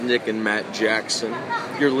Nick and Matt Jackson.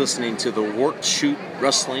 You're listening to the Work Shoot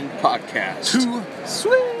Wrestling Podcast. Too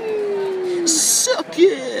sweet. Suck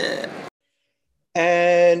it.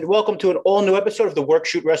 And welcome to an all-new episode of the Work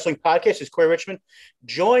Shoot Wrestling Podcast. It's Corey Richmond,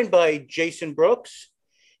 joined by Jason Brooks.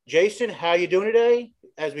 Jason, how you doing today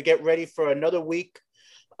as we get ready for another week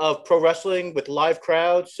of pro wrestling with live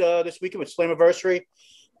crowds this weekend with Slammiversary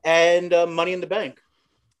and Money in the Bank?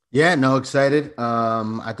 Yeah, no, excited.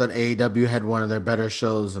 I thought AEW had one of their better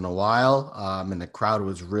shows in a while, and the crowd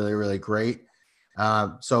was really, really great.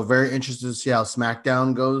 So very interested to see how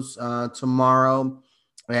SmackDown goes tomorrow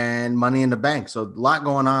and Money in the Bank. So a lot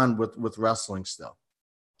going on with wrestling still.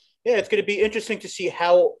 Yeah, it's going to be interesting to see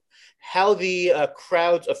how the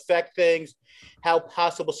crowds affect things, how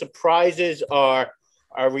possible surprises are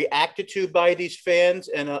reacted to by these fans,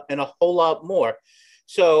 and a whole lot more.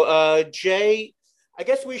 So, Jay, I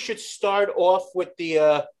guess we should start off with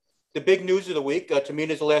the big news of the week.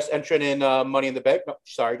 Tamina's the last entrant in Money in the Bank. No,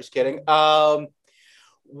 sorry, just kidding.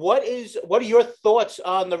 What are your thoughts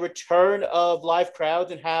on the return of live crowds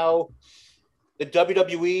and how the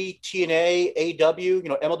WWE, TNA, AEW,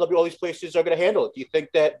 MLW, all these places are going to handle it? Do you think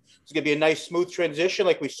that it's going to be a nice, smooth transition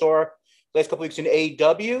like we saw the last couple of weeks in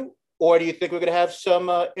AEW, or do you think we're going to have some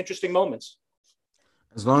interesting moments?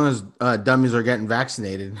 As long as dummies are getting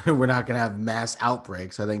vaccinated, we're not going to have mass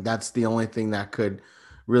outbreaks. I think that's the only thing that could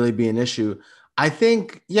really be an issue. I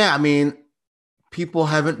think, people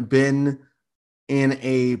haven't been in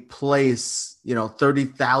a place,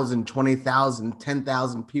 30,000, 20,000,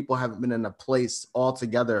 10,000 people haven't been in a place all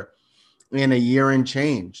together in a year and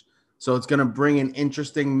change. So it's going to bring an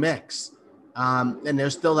interesting mix. And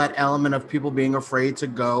there's still that element of people being afraid to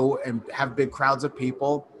go and have big crowds of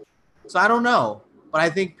people. So I don't know. But I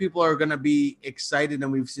think people are going to be excited,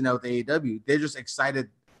 and we've seen that with AEW. They're just excited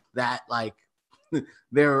that,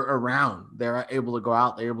 they're around. They're able to go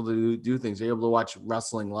out. They're able to do things. They're able to watch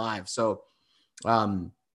wrestling live. So I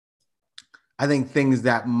think things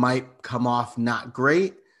that might come off not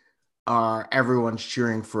great are everyone's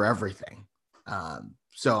cheering for everything.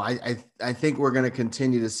 So I think we're going to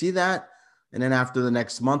continue to see that. And then after the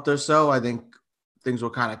next month or so, I think things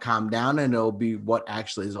will kind of calm down, and it'll be what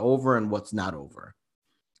actually is over and what's not over.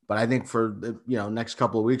 But I think for the next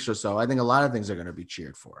couple of weeks or so, I think a lot of things are going to be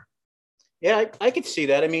cheered for. Yeah, I could see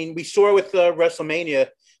that. I mean, we saw with WrestleMania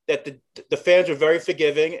that the fans were very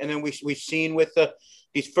forgiving, and then we've seen with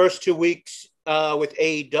these first 2 weeks with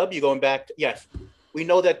AEW going back. Yes, we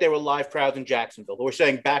know that there were live crowds in Jacksonville. We're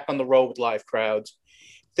saying back on the road with live crowds.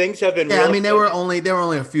 Things have been. Yeah, there were only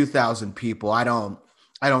a few thousand people. And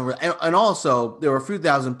also there were a few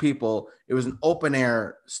thousand people. It was an open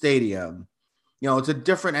air stadium. It's a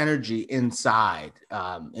different energy inside,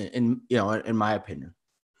 in my opinion.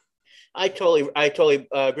 I totally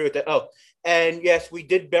agree with that. Oh, and yes, we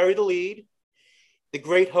did bury the lead. The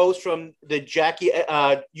great host from the Jackie,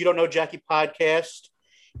 You Don't Know Jackie podcast,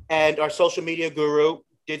 and our social media guru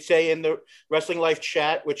did say in the Wrestling Life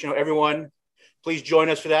chat, which, everyone, please join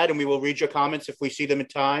us for that, and we will read your comments if we see them in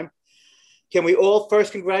time. Can we all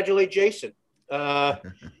first congratulate Jason?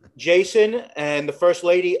 Jason and the First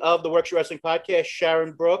Lady of the Work Shoot Wrestling Podcast,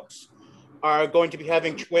 Sharon Brooks, are going to be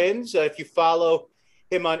having twins. If you follow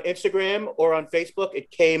him on Instagram or on Facebook,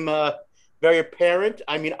 it came very apparent.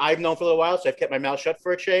 I've known for a little while, so I've kept my mouth shut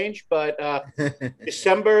for a change. But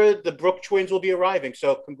December, the Brooks twins will be arriving.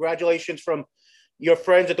 So congratulations from your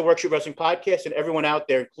friends at the Work Shoot Wrestling Podcast and everyone out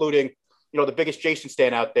there, including, the biggest Jason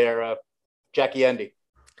stan out there, Jackie Endy.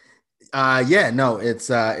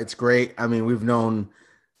 It's great. We've known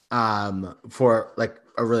for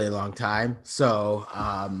a really long time. So,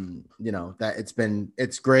 that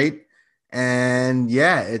it's great. And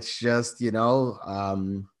it's just,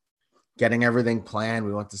 getting everything planned.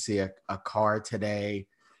 We went to see a car today.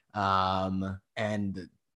 And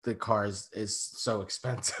the car is so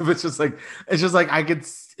expensive. It's just like I could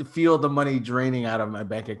feel the money draining out of my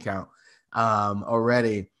bank account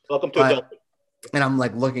already. Welcome to adulthood. And I'm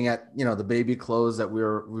looking at, the baby clothes that we've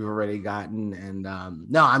already gotten. And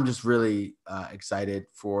I'm just really excited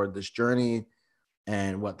for this journey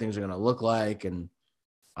and what things are going to look like and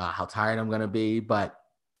how tired I'm going to be. But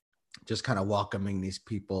just kind of welcoming these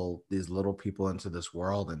people, these little people into this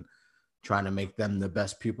world and trying to make them the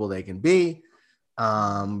best people they can be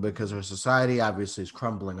because our society obviously is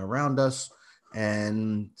crumbling around us.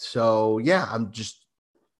 And so, I'm just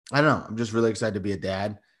really excited to be a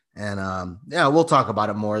dad. And we'll talk about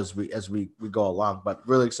it more as we go along, but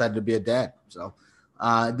really excited to be a dad. So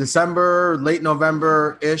December, late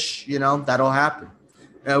November ish, that'll happen.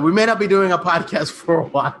 We may not be doing a podcast for a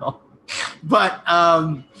while, but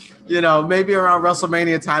maybe around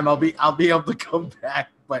WrestleMania time I'll be able to come back.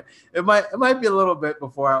 but it might be a little bit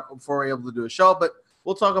before we're able to do a show. But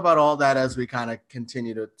we'll talk about all that as we kind of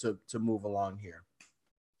continue to move along here.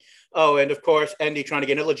 Oh, and of course, Andy trying to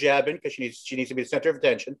get Nilla jabbing because she needs to be the center of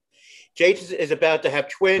attention. Jason is about to have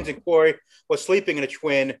twins, and Corey was sleeping in a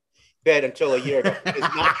twin bed until a year ago.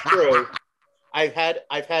 It's not true. I've had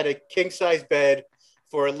a king size bed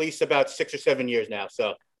for at least about 6 or 7 years now.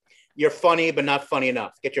 So you're funny, but not funny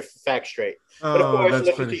enough. Get your facts straight. But of course,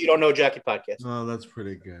 listen to You Don't Know Jackie podcast. Oh, that's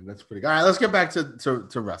pretty good. That's pretty good. All right, let's get back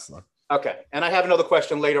to wrestling. Okay, and I have another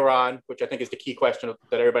question later on, which I think is the key question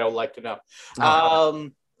that everybody would like to know.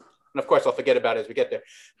 And of course, I'll forget about it as we get there.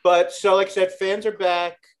 But so, like I said, fans are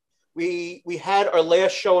back. We had our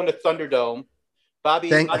last show in the Thunderdome.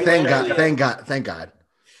 Thank God.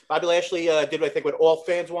 Bobby Lashley did, I think, what all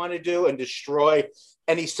fans wanted to do and destroy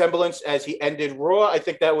any semblance as he ended Raw. I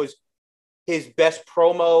think that was his best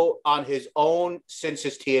promo on his own since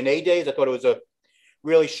his TNA days. I thought it was a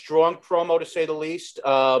really strong promo, to say the least.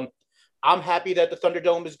 I'm happy that the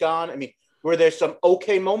Thunderdome is gone. I mean, were there some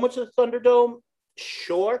okay moments at the Thunderdome?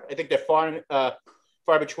 Sure. I think they're far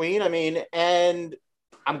between. I mean, and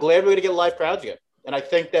I'm glad we're going to get live crowds again. And I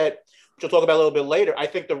think that, which we'll talk about a little bit later, I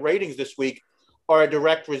think the ratings this week are a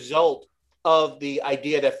direct result of the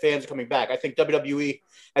idea that fans are coming back. I think WWE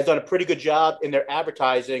has done a pretty good job in their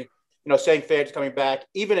advertising, saying fans are coming back,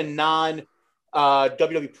 even in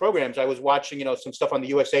WWE programs. I was watching, some stuff on the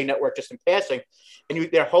USA Network just in passing,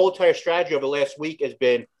 and their whole entire strategy over the last week has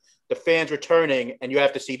been the fans returning, and you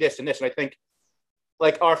have to see this and this. And I think,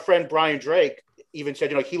 like our friend Brian Drake even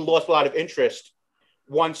said, he lost a lot of interest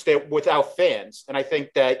once they're without fans. And I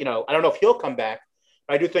think that, I don't know if he'll come back,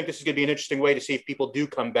 but I do think this is going to be an interesting way to see if people do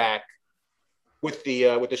come back with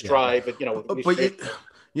this drive. But and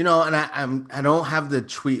I don't have the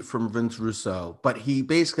tweet from Vince Russo, but he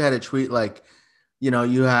basically had a tweet like,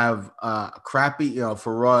 you have crappy,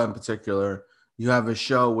 for Raw in particular, you have a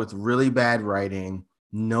show with really bad writing,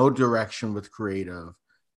 no direction with creative,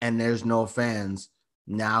 and there's no fans.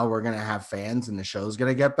 Now we're going to have fans and the show's going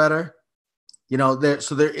to get better.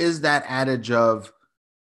 There is that adage of,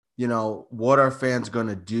 what are fans going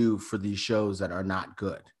to do for these shows that are not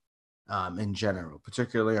good in general,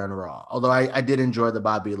 particularly on Raw. Although I did enjoy the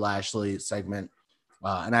Bobby Lashley segment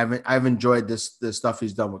and I've enjoyed this stuff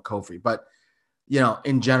he's done with Kofi, but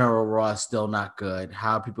in general, Raw is still not good.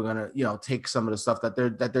 How are people going to, take some of the stuff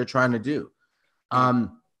that they're trying to do? And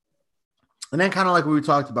then kind of like we've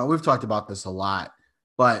talked about this a lot,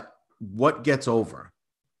 but what gets over?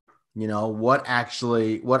 What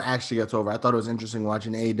actually gets over? I thought it was interesting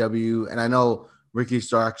watching AEW, and I know Ricky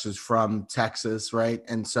Starks is from Texas, right?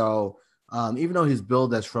 And so even though he's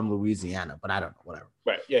billed as from Louisiana, but I don't know, whatever.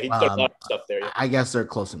 Right. Yeah, he's done a lot of stuff there. Yeah. I guess they're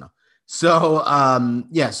close enough. So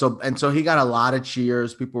so he got a lot of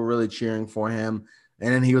cheers. People were really cheering for him.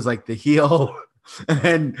 And then he was like the heel.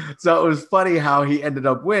 And so it was funny how he ended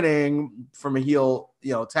up winning from a heel,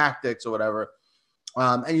 tactics or whatever.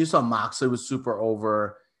 And you saw Moxley was super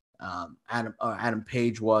over. Adam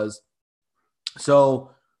Page was.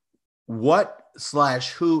 So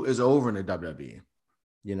who is over in the WWE,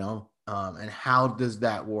 and how does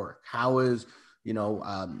that work? How is,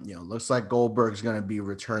 looks like Goldberg's going to be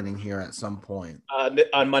returning here at some point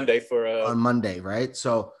on Monday on Monday, right?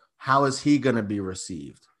 So how is he going to be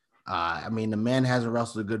received? The man hasn't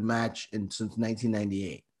wrestled a good match since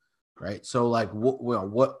 1998, right? So like,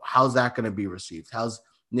 how's that going to be received? How's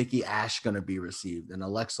Nikki Ash going to be received and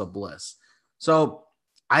Alexa Bliss? So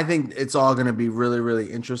I think it's all going to be really, really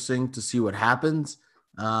interesting to see what happens.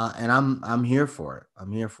 And I'm here for it.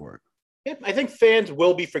 Yeah, I think fans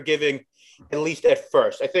will be forgiving, at least at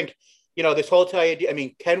first. I think, this whole idea,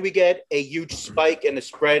 can we get a huge spike in the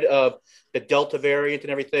spread of the Delta variant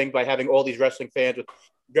and everything by having all these wrestling fans with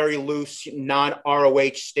very loose,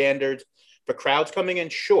 non-ROH standards for crowds coming in?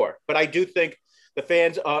 Sure. But I do think the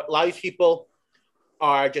fans, a lot of these people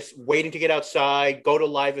are just waiting to get outside, go to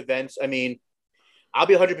live events. I'll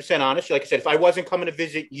be 100% honest. Like I said, if I wasn't coming to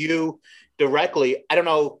visit you directly, I don't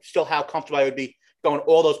know still how comfortable I would be going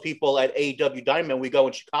all those people at AEW Diamond. We go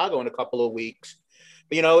in Chicago in a couple of weeks.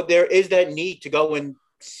 But, there is that need to go and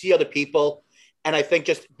see other people. And I think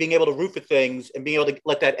just being able to root for things and being able to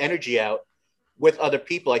let that energy out with other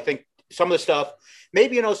people. I think some of the stuff,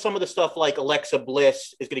 maybe, some of the stuff like Alexa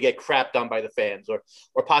Bliss is going to get crapped on by the fans or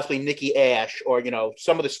possibly Nikki Ash or,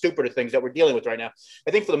 some of the stupider things that we're dealing with right now.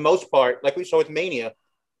 I think for the most part, like we saw with Mania,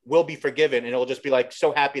 we'll be forgiven and it'll just be like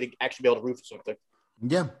so happy to actually be able to root for something.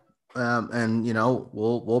 Yeah. And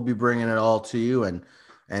we'll be bringing it all to you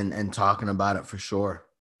and talking about it for sure.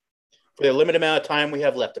 For the limited amount of time we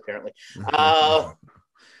have left, apparently.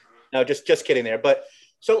 No, just kidding there. But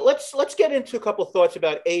So let's get into a couple of thoughts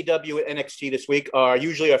about AEW and NXT this week. Are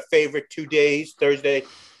usually our favorite 2 days, Thursday,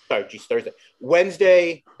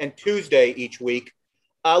 Wednesday and Tuesday each week.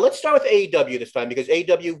 Let's start with AEW this time because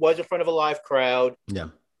AEW was in front of a live crowd. Yeah.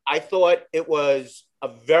 I thought it was a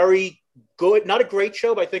very good, not a great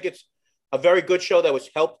show, but I think it's a very good show that was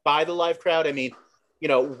helped by the live crowd. I mean,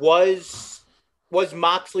 was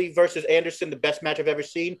Moxley versus Anderson the best match I've ever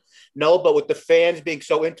seen? No, but with the fans being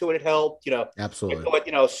so into it, it helped. Absolutely. I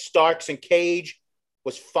thought, Starks and Cage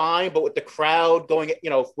was fine, but with the crowd going,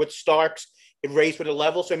 with Starks, it raised for the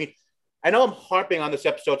level. So, I mean, I know I'm harping on this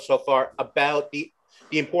episode so far about the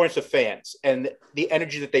importance of fans and the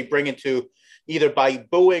energy that they bring into either by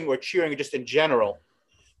booing or cheering or just in general.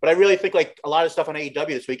 But I really think like a lot of stuff on AEW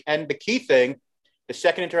this week. And the key thing, the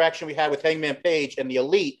second interaction we had with Hangman Page and the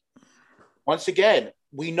Elite, once again,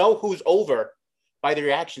 we know who's over by the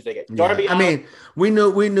reactions they get. Darby I mean, we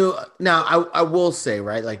knew. Now, I will say,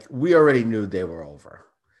 right, like we already knew they were over.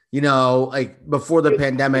 Like before the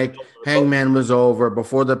pandemic, Hangman was over.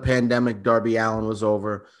 Before the pandemic, Darby Allin was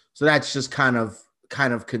over. So that's just kind of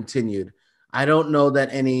continued. I don't know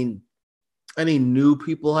that any new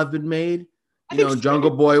people have been made. Jungle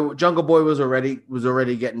Boy was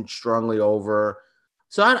already getting strongly over.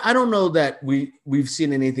 So I don't know that we've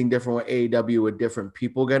seen anything different with AEW with different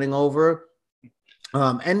people getting over.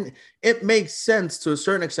 And it makes sense to a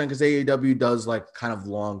certain extent because AEW does like kind of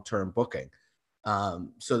long-term booking.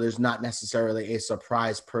 So there's not necessarily a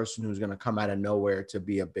surprise person who's going to come out of nowhere to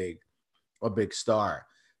be a big star.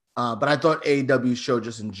 But I thought AEW's show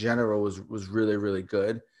just in general was really, really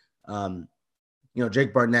good.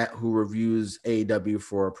 Jake Barnett, who reviews AEW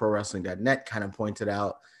for ProWrestling.net, kind of pointed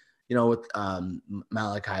out, with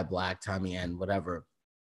Malachi Black, Tommy End, whatever.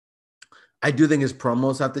 I do think his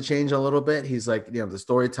promos have to change a little bit. He's like, the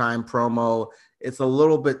story time promo, it's a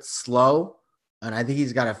little bit slow, and I think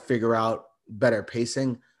he's got to figure out better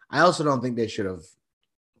pacing. I also don't think they should have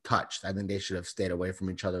touched. I think they should have stayed away from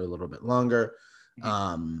each other a little bit longer.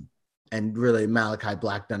 And really, Malachi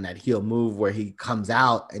Black done that heel move where he comes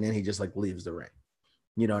out and then he just like leaves the ring.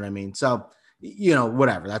 You know what I mean? So,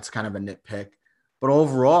 whatever. That's kind of a nitpick. But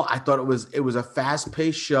overall, I thought it was a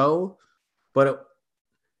fast-paced show,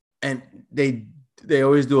 and they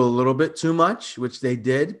always do a little bit too much, which they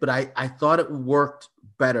did. But I thought it worked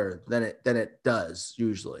better than it does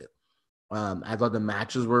usually. I thought the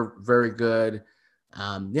matches were very good.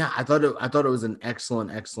 I thought it was an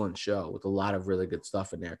excellent show with a lot of really good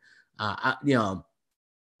stuff in there. The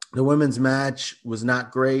women's match was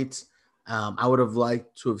not great. I would have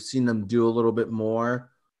liked to have seen them do a little bit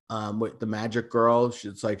more with the Magic Girl.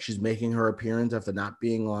 It's like she's making her appearance after not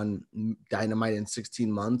being on Dynamite in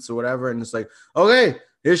 16 months or whatever. And it's like, okay,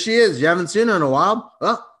 here she is. You haven't seen her in a while.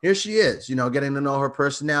 Well, here she is, getting to know her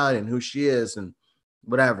personality and who she is and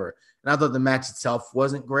whatever. And I thought the match itself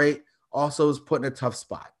wasn't great. Also was put in a tough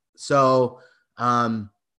spot. So,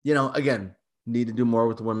 again, need to do more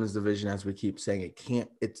with the women's division, as we keep saying.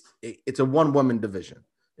 It's a one woman division.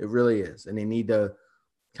 It really is. And they need to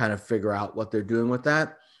kind of figure out what they're doing with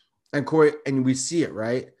that. And Corey, and we see it,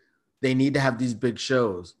 right? They need to have these big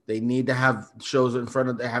shows. They need to have shows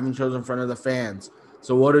they're having shows in front of the fans.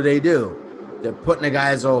 So what do? They're putting the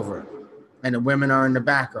guys over and the women are in the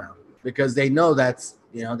background because they know that's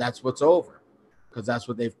what's over because that's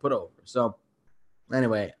what they've put over. So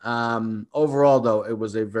anyway, overall though, it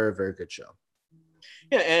was a very, very good show.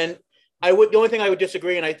 Yeah. And the only thing I would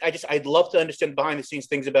disagree, and I'd love to understand behind the scenes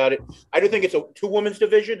things about it. I do think it's a two women's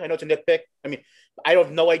division. I know it's a nitpick. I mean, I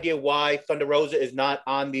have no idea why Thunder Rosa is not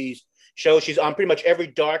on these shows. She's on pretty much every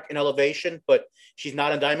Dark and Elevation, but she's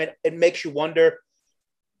not on Diamond. It makes you wonder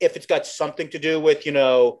if it's got something to do with,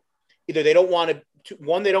 either they don't want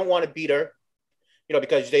to beat her,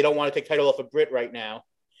 because they don't want to take title off of Britt right now.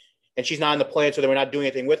 And she's not on the plan, so they were not doing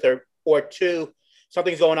anything with her. Or two,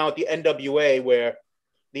 something's going on with the NWA where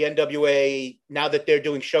the NWA, now that they're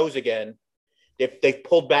doing shows again, they've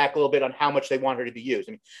pulled back a little bit on how much they want her to be used.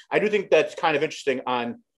 I mean, I do think that's kind of interesting.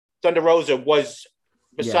 On Thunder Rosa was,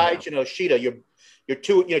 besides Shida, your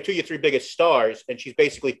your three biggest stars, and she's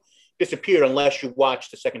basically disappeared unless you watch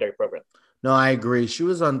the secondary program. No, I agree. She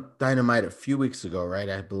was on Dynamite a few weeks ago, right?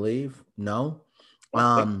 I believe. No,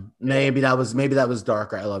 maybe that was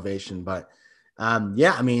Dark or Elevation, but I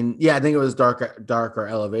think it was Dark or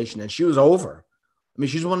Elevation, and she was over. I mean,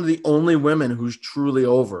 she's one of the only women who's truly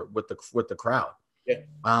over with the crowd. Yeah.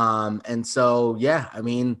 And so, I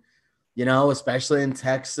mean, especially in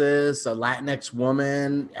Texas, a Latinx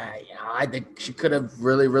woman, I think she could have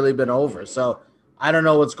really, really been over. So I don't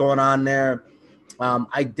know what's going on there.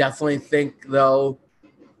 I definitely think, though,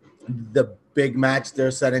 the big match they're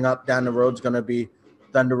setting up down the road is going to be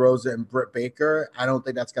Thunder Rosa and Britt Baker. I don't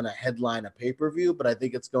think that's going to headline a pay-per-view, but I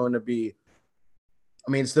think it's going to be,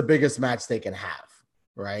 I mean, it's the biggest match they can have,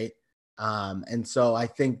 right? And so I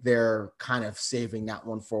think they're kind of saving that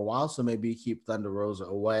one for a while. So maybe keep Thunder Rosa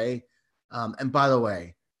away. And by the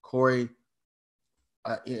way, Corey,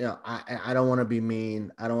 I don't want to be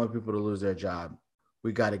mean. I don't want people to lose their job.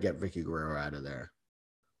 We got to get Vicky Guerrero out of there.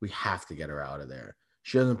 We have to get her out of there.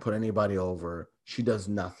 She doesn't put anybody over. She does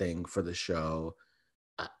nothing for the show.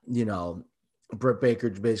 Britt Baker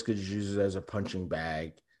basically just uses it as a punching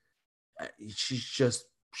bag. She's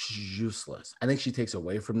useless. I think she takes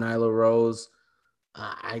away from Nyla Rose.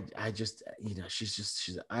 I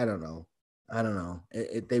don't know.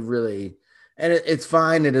 They really, and it's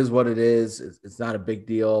fine. It is what it is. It's not a big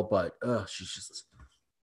deal, but she's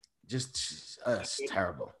just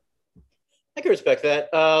terrible. I can respect that.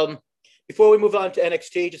 Before we move on to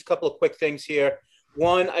NXT, just a couple of quick things here.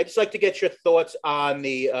 One, I'd just like to get your thoughts on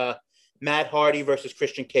the Matt Hardy versus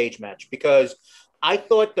Christian Cage match, because I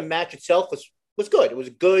thought the match itself was good. It was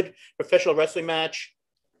a good professional wrestling match,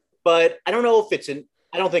 but I don't know if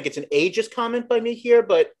I don't think it's an ageist comment by me here,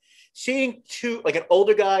 but seeing an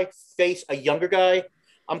older guy face a younger guy,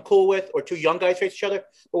 I'm cool with, or two young guys face each other.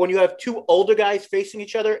 But when you have two older guys facing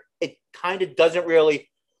each other, it kind of doesn't really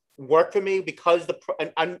work for me, because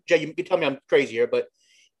Jay, you can tell me I'm crazy here, but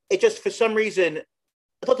it just, for some reason,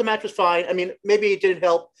 I thought the match was fine. I mean, maybe it didn't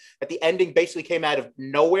help that the ending basically came out of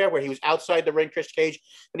nowhere, where he was outside the ring, Chris Cage,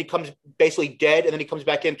 and he comes basically dead, and then he comes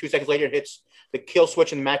back in 2 seconds later and hits the kill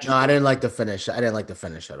switch, and the match. No, I didn't like the finish. I didn't like the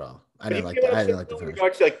finish at all. I didn't like the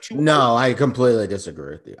finish. No, I completely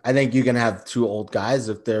disagree with you. I think you can have two old guys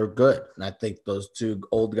if they're good, and I think those two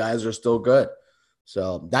old guys are still good.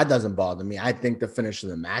 So that doesn't bother me. I think the finish of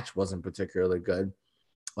the match wasn't particularly good.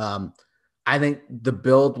 I think the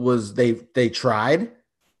build was they tried.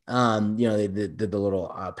 They did the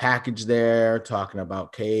little package there, talking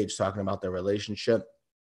about Cage, talking about their relationship.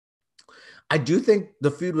 I do think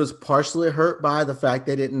the feud was partially hurt by the fact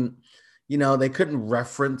they didn't, they couldn't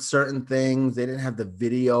reference certain things. They didn't have the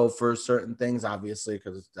video for certain things, obviously,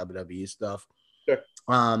 because it's WWE stuff. Sure.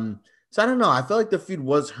 So I don't know. I feel like the feud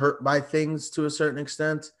was hurt by things to a certain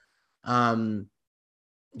extent. The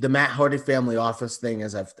Matt Hardy family office thing,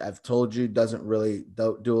 as I've told you, doesn't really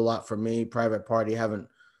do a lot for me. Private Party haven't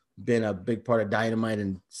been a big part of Dynamite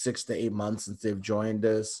in 6 to 8 months since they've joined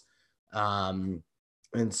us.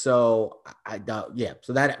 And so I doubt,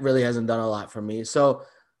 so that really hasn't done a lot for me. So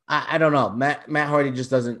I don't know. Matt Hardy just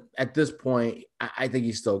doesn't, at this point, I think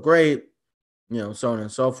he's still great, so on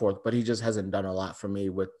and so forth, but he just hasn't done a lot for me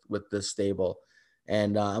with this stable.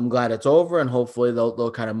 And I'm glad it's over, and hopefully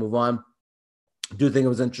they'll kind of move on. I do think it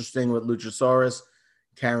was interesting with Luchasaurus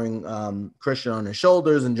carrying Christian on his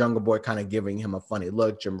shoulders and Jungle Boy kind of giving him a funny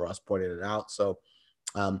look. Jim Ross pointed it out. So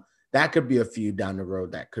that could be a feud down the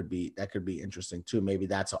road. That could be interesting too. Maybe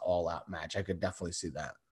that's an all-out match. I could definitely see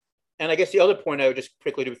that. And I guess the other point I would just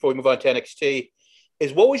quickly do before we move on to NXT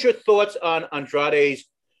is, what was your thoughts on Andrade's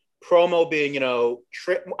promo being,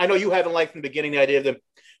 I know you haven't liked from the beginning the idea of them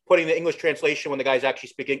putting the English translation when the guy's actually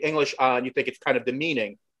speaking English on. You think it's kind of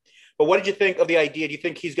demeaning. But what did you think of the idea? Do you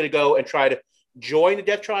think he's going to go and try to join the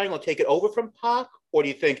Death Triangle and take it over from Pac? Or do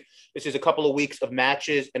you think this is a couple of weeks of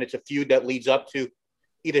matches and it's a feud that leads up to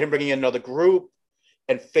either him bringing in another group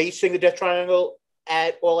and facing the Death Triangle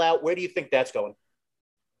at All Out? Where do you think that's going?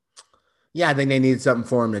 Yeah, I think they need something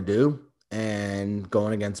for him to do. And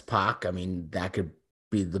going against Pac, I mean, that could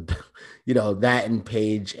be that and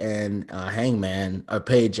Page and Hangman, or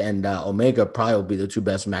Page and Omega probably will be the two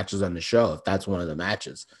best matches on the show. If that's one of the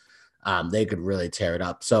matches, they could really tear it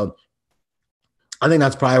up. So I think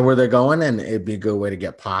that's probably where they're going, and it'd be a good way to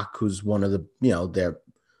get Pac, who's one of the, their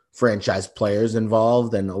franchise players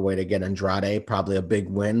involved, and a way to get Andrade, probably a big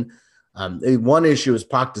win. One issue is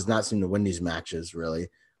Pac does not seem to win these matches really,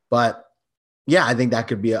 but yeah, I think that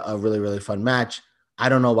could be a really, really fun match. I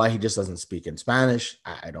don't know why he just doesn't speak in Spanish.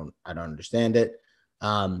 I don't understand it.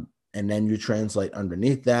 And then you translate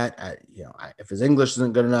underneath that. If his English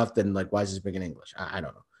isn't good enough, then why is he speaking English? I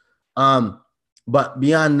don't know. But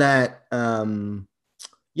beyond that,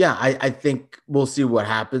 I think we'll see what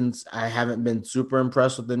happens. I haven't been super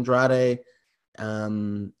impressed with Andrade.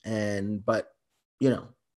 But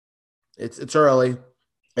it's early.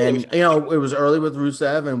 And, it was early with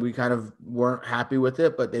Rusev, and we kind of weren't happy with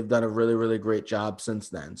it, but they've done a really, really great job since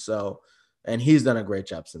then. So, and he's done a great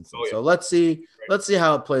job since then. So let's see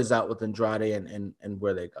how it plays out with Andrade and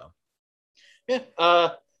where they go. Yeah.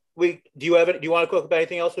 Do you want to talk about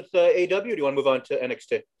anything else with AEW, or do you want to move on to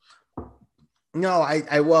NXT? No,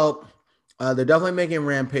 they're definitely making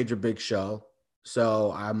Rampage a big show.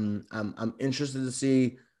 So I'm interested to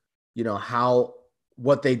see,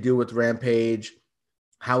 what they do with Rampage,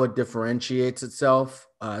 how it differentiates itself.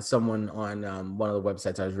 Someone on one of the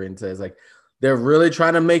websites I was reading today is like, they're really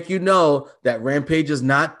trying to make you know that Rampage is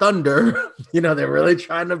not Thunder. They're really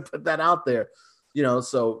trying to put that out there.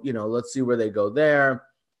 So let's see where they go there.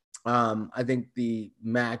 I think the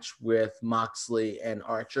match with Moxley and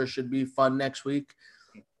Archer should be fun next week.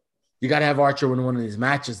 You got to have Archer win one of these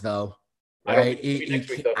matches, though, right?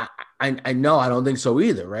 I know. I don't think so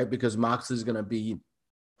either, right? Because Moxley's going to be,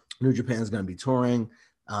 New Japan's going to be touring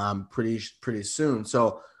pretty soon.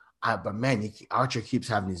 So, but man, Archer keeps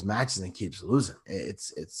having these matches and keeps losing.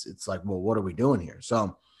 It's like, well, what are we doing here?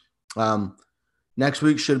 So, next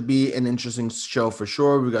week should be an interesting show for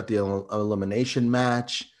sure. We got the elimination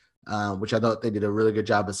match, which I thought they did a really good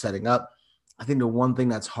job of setting up. I think the one thing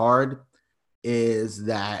that's hard is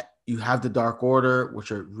that you have the Dark Order,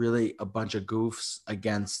 which are really a bunch of goofs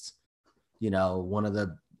against, one of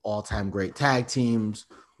the all-time great tag teams,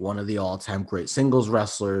 one of the all-time great singles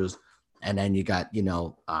wrestlers, and then you got,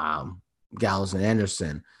 Gallows and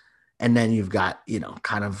Anderson, and then you've got,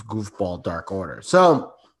 kind of goofball Dark Order.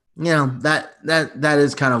 So, that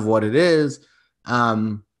is kind of what it is.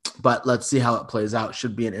 But let's see how it plays out.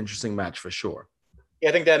 Should be an interesting match for sure. Yeah,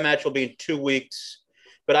 I think that match will be in 2 weeks.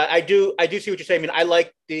 But I do see what you're saying. I mean, I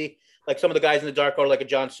like some of the guys in the Dark Order, like a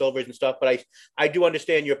John Silvers and stuff. But I do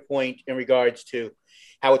understand your point in regards to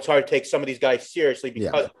how it's hard to take some of these guys seriously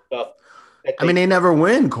because of stuff. They never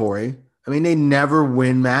win, Corey. They never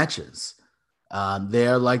win matches.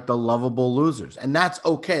 They're like the lovable losers, and that's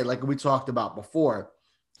okay. Like we talked about before,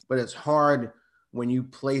 but it's hard when you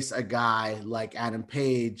place a guy like Adam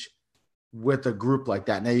Page with a group like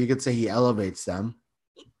that. Now you could say he elevates them.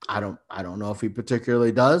 I don't know if he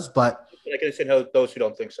particularly does, but I can understand those who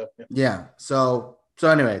don't think so. Yeah. So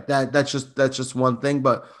anyway, that's just one thing.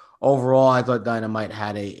 But overall, I thought Dynamite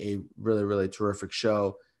had a really, really terrific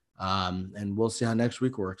show. And we'll see how next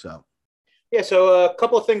week works out. Yeah. So a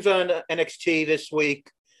couple of things on NXT this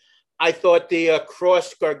week. I thought the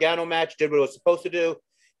Cross Gargano match did what it was supposed to do.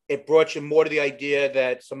 It brought you more to the idea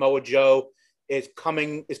that Samoa Joe is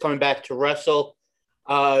coming back to wrestle.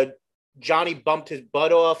 Johnny bumped his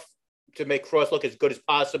butt off to make Cross look as good as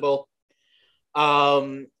possible.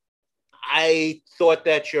 I thought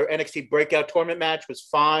that your NXT Breakout Tournament match was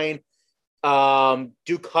fine.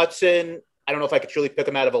 Duke Hudson, I don't know if I could truly pick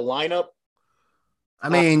him out of a lineup.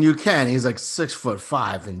 You can. He's like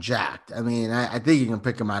 6'5" and jacked. I think you can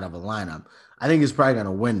pick him out of a lineup. I think he's probably going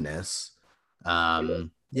to win this. He's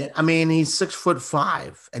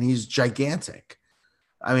 6'5" and he's gigantic.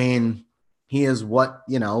 He is what,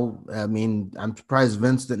 I'm surprised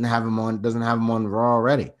Vince doesn't have him on Raw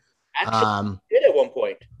already. Actually, he did at one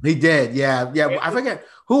point. He did, yeah. I forget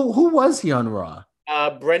who was he on Raw.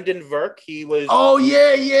 Brendan Verk. He was. Oh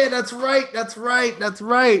yeah. That's right.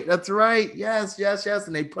 Yes.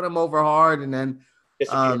 And they put him over hard, and then,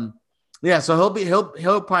 So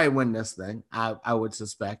he'll probably win this thing. I would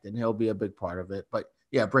suspect, and he'll be a big part of it. But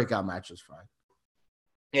yeah, breakout match is fine.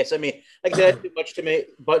 Yes, like I said, too much to me,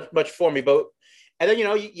 but much for me. But and then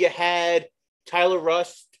you had Tyler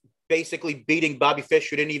Rust basically beating Bobby Fish,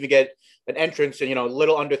 who didn't even get an entrance in a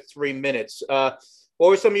little under 3 minutes. What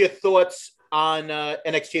were some of your thoughts on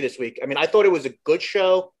NXT this week? I thought it was a good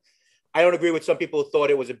show. I don't agree with some people who thought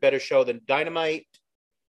it was a better show than Dynamite.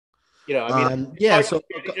 So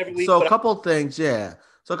a couple of things. Yeah.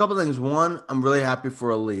 So a couple of things. One, I'm really happy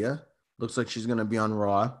for Aaliyah. Looks like she's going to be on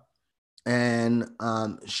Raw. And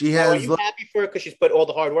she has. Are you happy for her because she's put all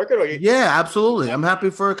the hard work in? Yeah, absolutely. I'm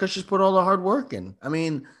happy for her because she's put all the hard work in.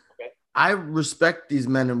 I respect these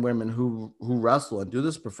men and women who wrestle and do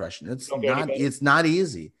this profession. It's not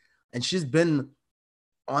easy. And she's been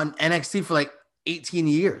on NXT for like 18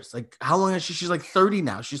 years. Like, how long is she? She's like 30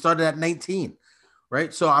 now. She started at 19,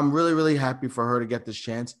 right? So I'm really, really happy for her to get this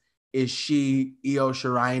chance. Is she Io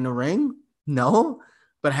Shirai in the ring? No.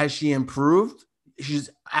 But has she improved? She's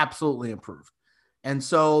absolutely improved. And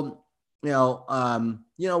so,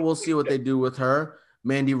 we'll see what they do with her.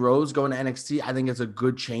 Mandy Rose going to NXT. I think it's a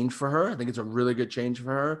good change for her. I think it's a really good change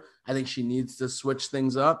for her. I think she needs to switch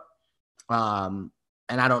things up. And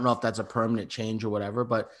I don't know if that's a permanent change or whatever,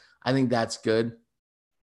 but I think that's good.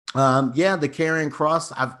 The Karrion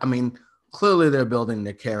Kross. Clearly they're building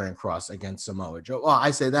the Karrion Kross against Samoa Joe. Well,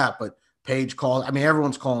 I say that, but Paige called.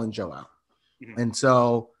 Everyone's calling Joe out. Mm-hmm. And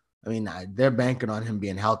so, they're banking on him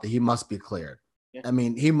being healthy. He must be cleared. Yeah.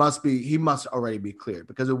 He must already be cleared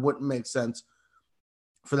because it wouldn't make sense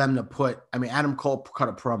for them to put, Adam Cole cut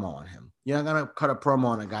a promo on him. You're not going to cut a promo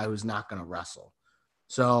on a guy who's not going to wrestle.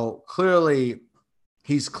 So clearly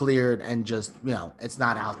he's cleared and just, it's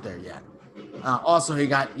not out there yet. Also, he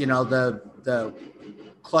got, the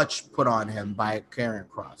clutch put on him by Karrion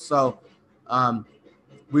Kross. So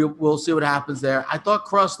we'll see what happens there. I thought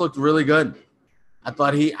Kross looked really good. I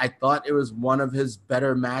thought it was one of his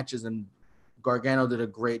better matches, and Gargano did a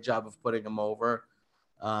great job of putting him over.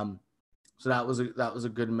 So that was a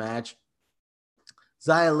good match.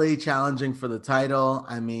 Xia Li challenging for the title.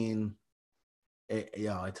 I mean,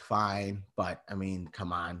 it's fine, but I mean,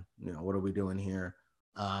 come on, what are we doing here?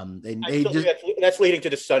 That's leading to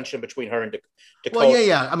dissension between her and Dakota. Well,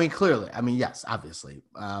 yeah. I mean, clearly. I mean, yes, obviously.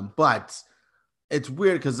 But it's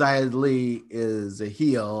weird because Xia Li is a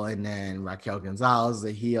heel, and then Raquel Gonzalez is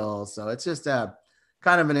a heel. So it's just a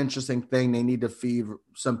kind of an interesting thing. They need to feed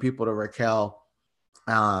some people to Raquel.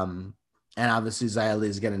 And obviously Xia Li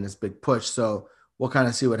is getting this big push. So we'll kind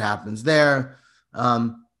of see what happens there. So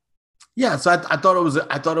I thought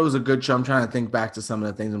it was a good show. I'm trying to think back to some of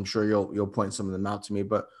the things. I'm sure you'll point some of them out to me,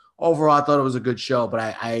 but overall I thought it was a good show.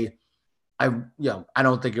 But I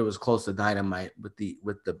don't think it was close to Dynamite with the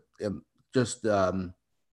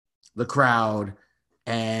crowd,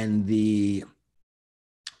 and the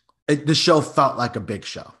show felt like a big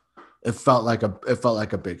show. It felt like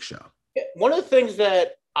a big show. One of the things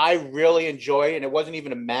that I really enjoy, and it wasn't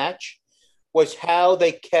even a match, was how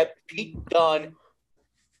they kept Pete Dunne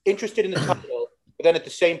interested in the title, but then at the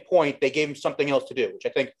same point, they gave him something else to do, which I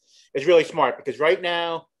think is really smart, because right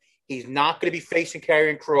now he's not going to be facing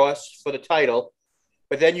Karrion Kross for the title,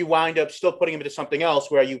 but then you wind up still putting him into something else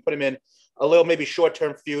where you put him in a little maybe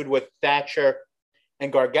short-term feud with Thatcher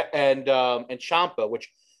and Ciampa,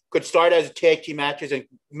 which could start as tag team matches and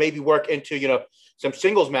maybe work into, some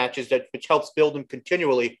singles matches which helps build him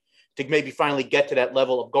continually to maybe finally get to that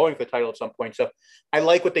level of going for the title at some point. So I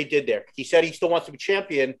like what they did there. He said he still wants to be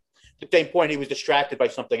champion. At the same point, he was distracted by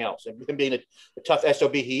something else. And with him being the tough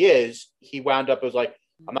SOB he is, he wound up as like,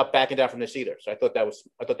 I'm not backing down from this either. So I thought that was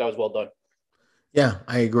well done. Yeah,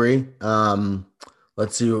 I agree.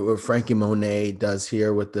 Let's see what Frankie Monet does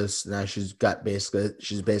here with this. Now she's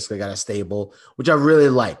basically got a stable, which I really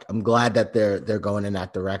like. I'm glad that they're going in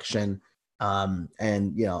that direction. I'm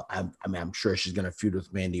sure she's going to feud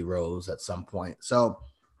with Mandy Rose at some point. So,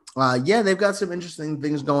 they've got some interesting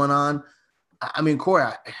things going on. I mean,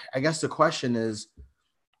 Corey, I guess the question is,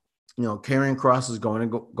 Karrion Kross is going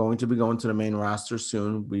to be going to the main roster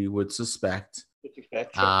soon. We would suspect.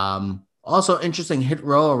 Sure. Also interesting, Hit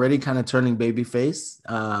Row already kind of turning babyface.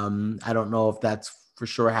 I don't know if that's for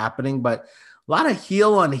sure happening, but a lot of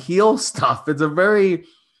heel on heel stuff. It's a very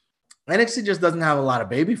NXT just doesn't have a lot of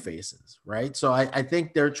baby faces, right? So I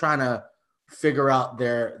think they're trying to figure out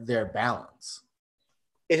their balance.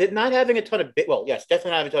 Is it not having a ton of yes,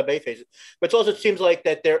 definitely not having a ton of baby faces, but it also seems like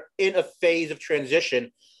that they're in a phase of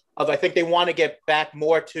transition of, I think they want to get back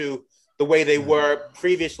more to the way they were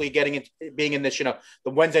previously being in this, the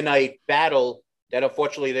Wednesday night battle that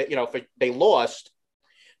unfortunately they lost.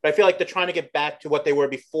 But I feel like they're trying to get back to what they were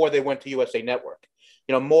before they went to USA Network,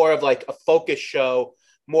 more of like a focus show,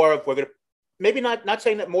 more of, we're going to maybe not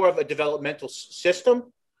saying that more of a developmental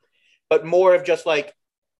system, but more of just like,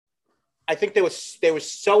 I think they were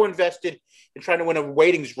so invested in trying to win a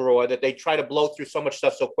ratings draw that they try to blow through so much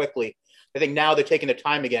stuff so quickly. I think now they're taking their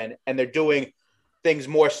time again and they're doing things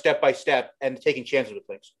more step by step and taking chances with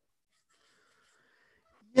things.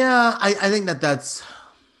 Yeah, I think that's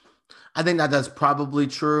probably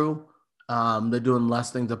true. They're doing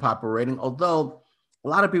less things to pop a rating, although a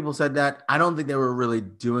lot of people said that. I don't think they were really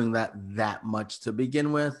doing that much to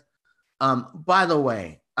begin with. By the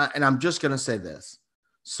way, and I'm just gonna say this: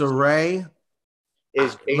 Saray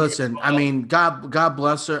is listen. I mean, God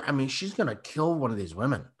bless her. I mean, she's gonna kill one of these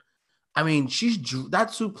women. I mean, that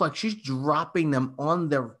suplex. She's dropping them on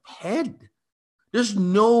their head. There's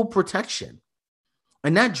no protection,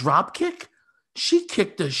 and that drop kick. She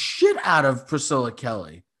kicked the shit out of Priscilla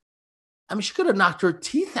Kelly. I mean, she could have knocked her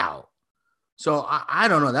teeth out. So I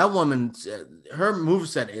don't know. That woman, her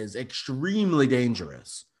moveset is extremely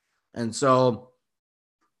dangerous. And so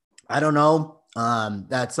I don't know.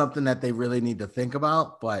 That's something that they really need to think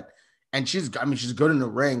about. And she's good in the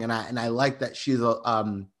ring. And I like that she's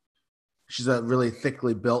a really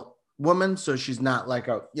thickly built woman. So she's not like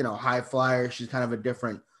a, high flyer. She's kind of a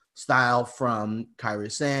different style from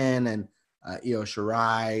Kairi Sane and Io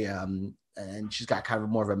Shirai. And she's got kind of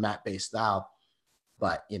more of a mat-based style.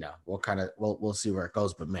 But, we'll see where it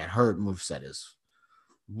goes. But, man, her moveset is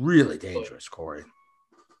really dangerous, Corey.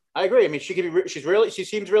 I agree. I mean, she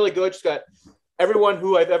seems really good. She's got everyone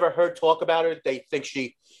who I've ever heard talk about her. They think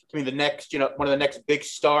she can be the next, one of the next big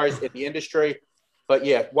stars in the industry. But,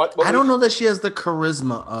 yeah. I don't know that she has the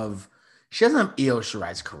charisma of She doesn't have Io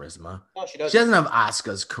Shirai's charisma. No, she She doesn't. doesn't have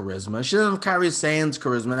Asuka's charisma. She doesn't have Kairi Sane's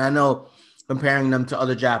charisma. And I know comparing them to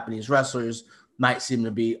other Japanese wrestlers might seem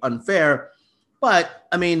to be unfair, but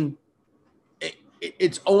I mean,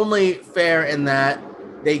 it's only fair in that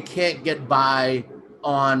they can't get by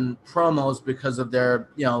on promos because of their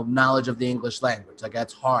knowledge of the English language. Like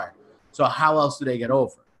that's hard. So how else do they get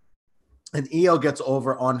over? And Io gets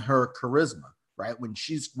over on her charisma, right? When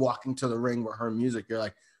she's walking to the ring with her music, you're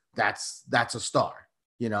like, that's a star.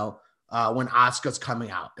 When Asuka's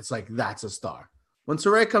coming out, it's like that's a star. When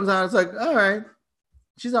Sarray comes out, it's like, all right,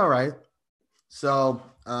 she's all right. So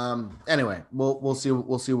anyway, we'll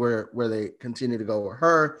see where they continue to go with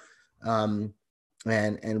her, and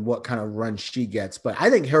what kind of run she gets. But I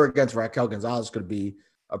think her against Raquel Gonzalez could be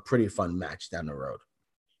a pretty fun match down the road.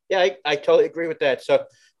 Yeah, I totally agree with that. So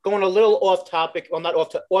going a little off topic, well, not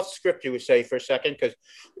off script, you would say for a second, because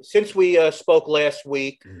since we spoke last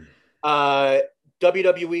week, WWE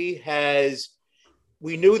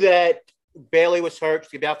we knew that Bayley was hurt.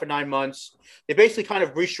 She's been out for 9 months. They basically kind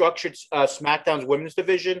of restructured SmackDown's women's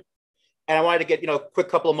division. And I wanted to get, a quick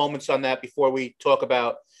couple of moments on that before we talk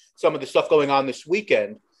about some of the stuff going on this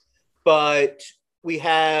weekend. But we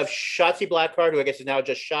have Shotzi Blackheart, who I guess is now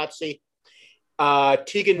just Shotzi.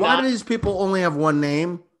 Tegan Why Knox. do these people only have one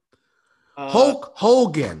name? Hulk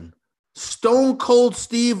Hogan, Stone Cold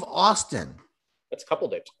Steve Austin. That's a couple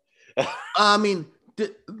names. I mean,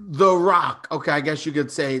 The Rock. Okay, I guess you could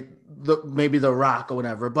say maybe The Rock or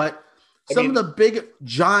whatever. But of the big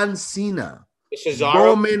John Cena, Cesaro,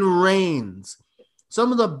 Roman Reigns,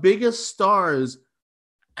 some of the biggest stars.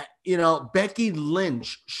 Becky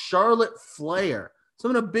Lynch, Charlotte Flair, some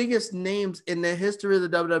of the biggest names in the history of the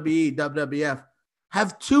WWE, WWF,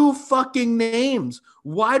 have two fucking names.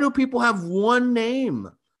 Why do people have one name?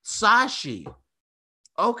 Sashi.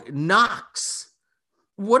 Okay, Knox.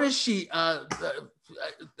 What is she?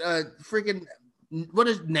 Freaking. What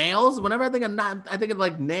is Nails? Whenever I think of I think of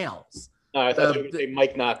like Nails. No, I thought you were going to say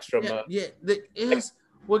Mike Knox from.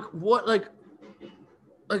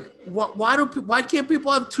 Why can't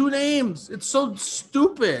people have two names? It's so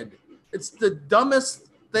stupid. It's the dumbest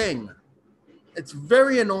thing. It's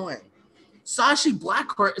very annoying. Sashi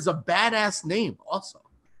Blackheart is a badass name also.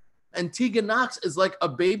 And Tegan Knox is like a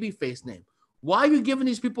babyface name. Why are you giving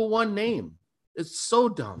these people one name? It's so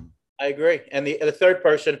dumb. I agree. And the third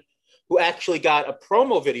person who actually got a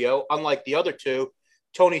promo video, unlike the other two,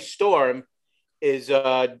 Tony Storm, is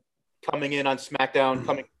coming in on SmackDown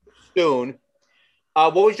coming soon.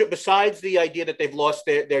 What was besides the idea that they've lost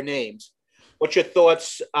their names, what's your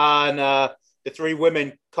thoughts on the three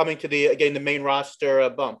women coming to the main roster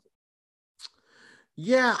bump?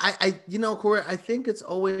 Yeah, Corey, I think it's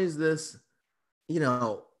always this,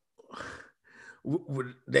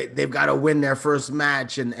 they've got to win their first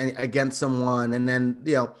match and against someone. And then,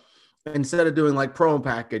 instead of doing like promo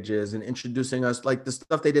packages and introducing us like the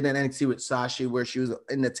stuff they did in NXT with Sashi, where she was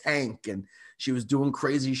in the tank and she was doing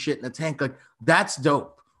crazy shit in the tank. Like that's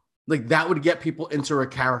dope. Like that would get people into her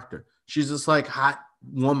character. She's this like hot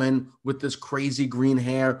woman with this crazy green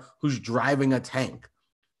hair who's driving a tank.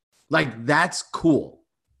 Like that's cool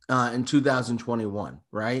in 2021,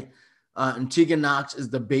 right? And Tegan Knox is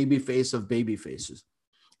the baby face of baby faces.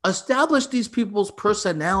 Establish these people's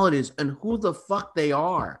personalities and who the fuck they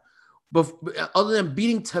are. But other than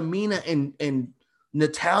beating Tamina and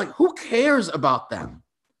Natalia, who cares about them,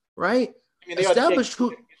 right? Establish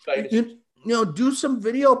who, do some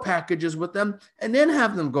video packages with them and then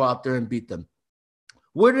have them go out there and beat them.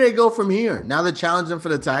 Where do they go from here? Now they're challenging for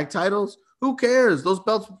the tag titles. Who cares? Those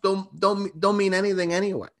belts don't mean anything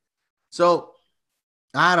anyway. So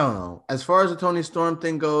I don't know. As far as the Toni Storm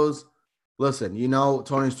thing goes, listen,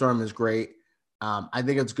 Toni Storm is great. I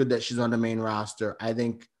think it's good that she's on the main roster. I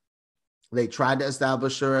think they tried to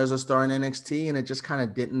establish her as a star in NXT and it just kind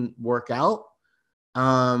of didn't work out.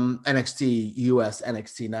 NXT US,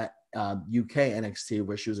 NXT, not UK NXT,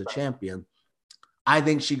 where she was a champion. I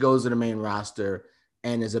think she goes to the main roster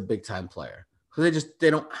and is a big time player. Because they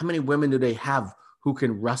don't, how many women do they have who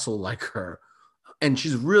can wrestle like her? And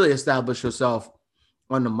she's really established herself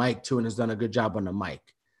on the mic too and has done a good job on the mic.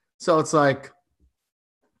 So it's like,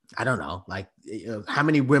 I don't know, like how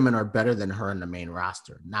many women are better than her in the main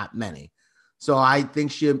roster? Not many. So I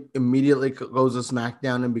think she immediately goes to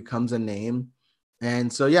SmackDown and becomes a name.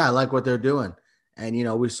 And so, yeah, I like what they're doing.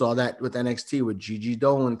 And, we saw that with NXT with Gigi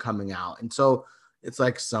Dolan coming out. And so it's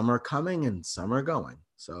like some are coming and some are going.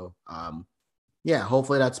 So, yeah,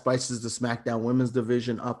 hopefully that spices the SmackDown women's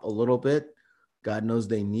division up a little bit. God knows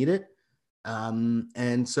they need it.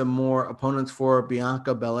 And some more opponents for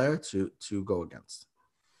Bianca Belair to go against.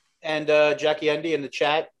 And Jackie Endy in the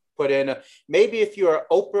chat put in. Maybe if you're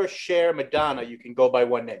Oprah, Cher, Madonna, you can go by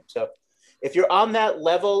one name. So if you're on that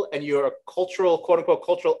level and you're a cultural, quote unquote,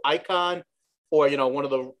 cultural icon, or one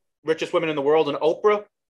of the richest women in the world, an Oprah,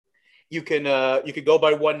 you could go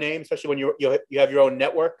by one name, especially when you have your own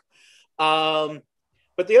network.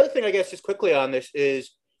 But the other thing, I guess, just quickly on this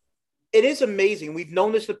is, it is amazing. We've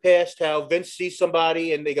known this in the past, how Vince sees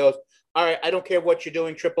somebody and they goes, all right, I don't care what you're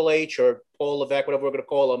doing, Triple H or Paul Levesque, whatever we're going to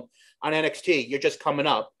call him, on NXT. You're just coming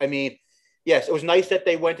up. I mean, yes, it was nice that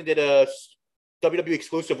they went and did a WWE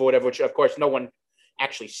exclusive or whatever, which, of course, no one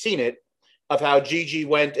actually seen it, of how Gigi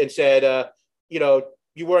went and said,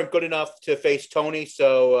 you weren't good enough to face Tony,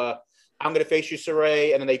 so I'm going to face you,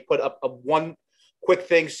 Saray. And then they put up a one quick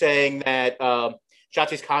thing saying that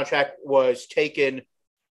Shotzi's contract was taken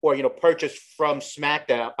or purchased from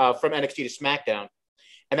SmackDown, from NXT to SmackDown,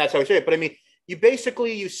 and that's how we say it. But I mean,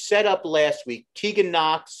 you set up last week. Tegan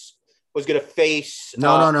Knox was going to face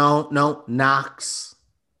no Knox.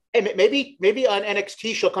 Hey, maybe on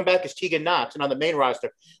NXT she'll come back as Tegan Knox, and on the main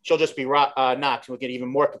roster she'll just be Knox, and we'll get even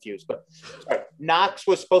more confused. But Knox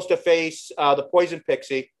was supposed to face the Poison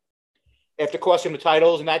Pixie after costing the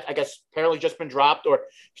titles, and that, I guess, apparently just been dropped, or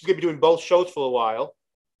she's going to be doing both shows for a while.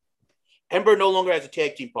 Ember no longer has a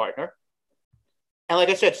tag team partner. And like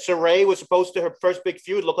I said, Saray was supposed to, her first big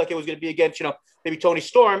feud looked like it was going to be against, maybe Tony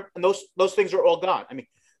Storm, and those things are all gone. I mean,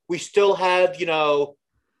 we still have, the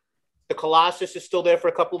Colossus is still there for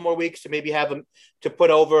a couple more weeks to maybe have him to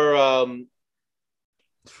put over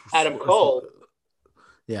Adam Cole.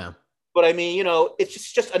 Yeah. But I mean,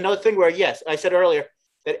 it's just another thing where, yes, I said earlier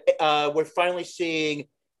that we're finally seeing,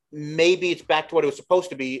 maybe it's back to what it was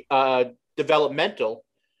supposed to be, developmental.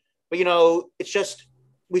 But, it's just,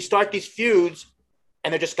 we start these feuds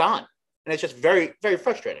and they're just gone. And it's just very, very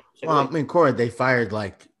frustrating. Well, I mean, Corey, they fired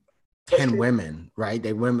like 10 women, right?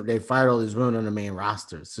 They fired all these women on the main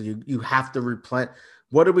roster. So you have to replenish.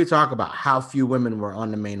 What did we talk about? How few women were on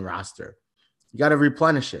the main roster. You got to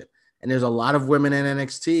replenish it. And there's a lot of women in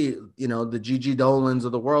NXT, the Gigi Dolans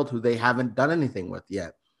of the world, who they haven't done anything with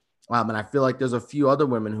yet. And I feel like there's a few other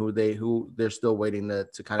women who they're still waiting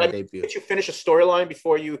to kind of debut. Did you finish a storyline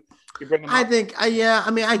before you bring them up? I think,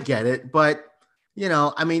 I get it, but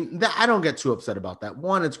I don't get too upset about that.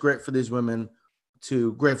 One, it's great for these women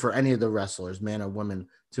great for any of the wrestlers, man or women,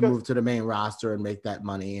 to move to the main roster and make that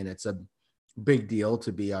money. And it's a big deal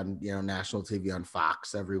to be on, national TV on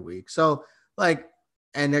Fox every week. So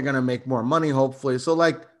and they're going to make more money, hopefully. So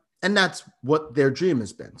and that's what their dream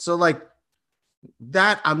has been. So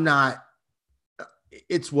that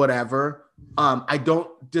it's whatever. I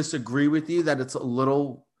don't disagree with you that it's a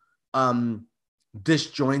little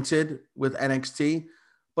disjointed with NXT,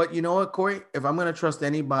 but you know what, Corey, if I'm going to trust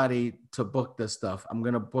anybody to book this stuff, I'm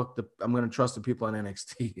going to trust the people on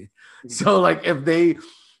NXT. So if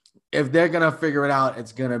they're going to figure it out,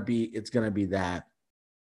 it's going to be that.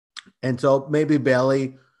 And so maybe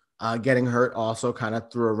Bayley getting hurt also kind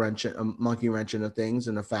of threw a monkey wrench into things,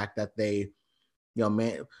 and the fact that they,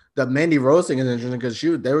 the Mandy Rose thing is interesting because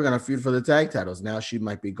they were going to feud for the tag titles. Now she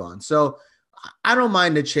might be gone. So I don't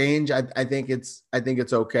mind the change. I think it's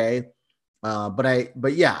okay. But I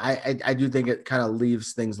do think it kind of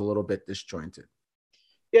leaves things a little bit disjointed.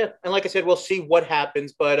 Yeah. And like I said, we'll see what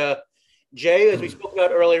happens. But Jay, as we spoke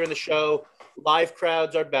about earlier in the show, live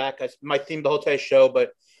crowds are back. That's my theme the whole entire show.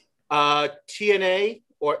 But TNA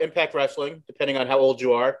or Impact Wrestling, depending on how old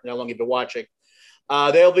you are and how long you've been watching,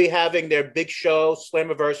 they'll be having their big show,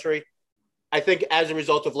 Slammiversary. I think as a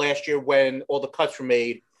result of last year when all the cuts were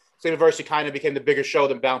made, Slammiversary kind of became the bigger show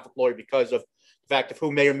than Bound for Glory because of the fact of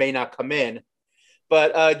who may or may not come in.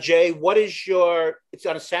 But Jay, it's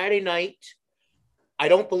on a Saturday night. I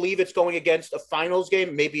don't believe it's going against a finals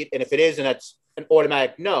game. Maybe, and if it is, and that's an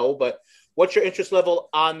automatic no, but what's your interest level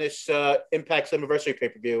on this Impact Slammiversary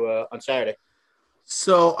pay-per-view on Saturday?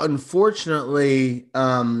 So unfortunately,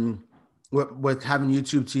 with having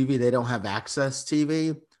YouTube TV, they don't have Access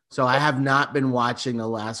TV. So I have not been watching the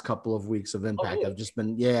last couple of weeks of Impact. Really? I've just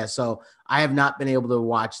been, so I have not been able to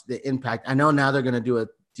watch the Impact. I know now they're going to do a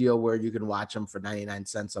deal where you can watch them for 99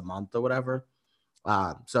 cents a month or whatever.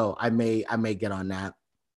 So I may get on that.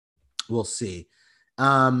 We'll see.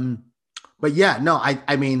 But yeah, no,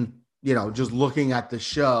 I mean, just looking at the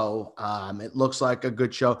show, it looks like a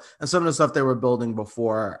good show. And some of the stuff they were building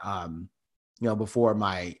before, before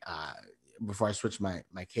I switched my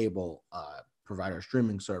cable provider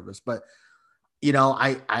streaming service. But,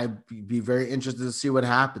 I'd be very interested to see what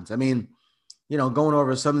happens. I mean, going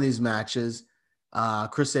over some of these matches,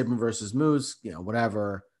 Chris Sabin versus Moose,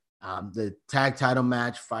 whatever. The tag title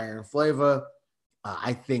match, Fire and Flava.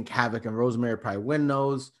 I think Havoc and Rosemary probably win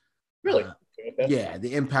those. Really? Yeah,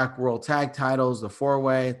 the Impact World Tag Titles, the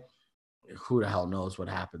 4-way. Who the hell knows what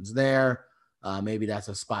happens there? Maybe that's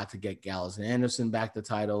a spot to get Gallows and Anderson back the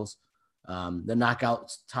titles. The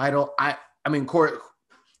Knockouts title. I mean, Corey,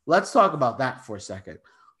 let's talk about that for a second.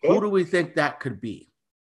 Sure. Who do we think that could be?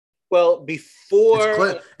 Well,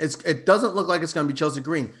 before it doesn't look like it's going to be Chelsea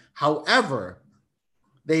Green. However,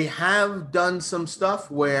 they have done some stuff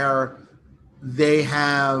where they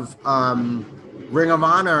have Ring of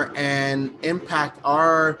Honor and Impact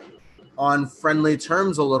are on friendly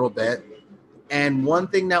terms a little bit. And one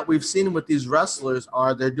thing that we've seen with these wrestlers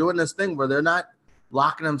are they're doing this thing where they're not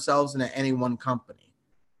locking themselves into any one company,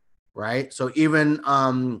 right? So even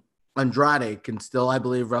Andrade can still, I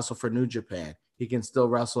believe, wrestle for New Japan. He can still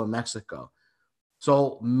wrestle in Mexico.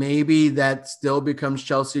 So maybe that still becomes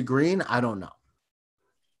Chelsea Green. I don't know.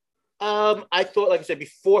 I thought, like I said,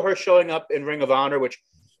 before her showing up in Ring of Honor, which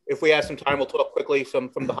if we have some time, we'll talk quickly from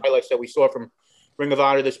the highlights that we saw from Ring of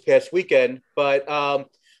Honor this past weekend. But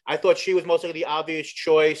I thought she was most likely the obvious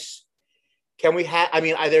choice.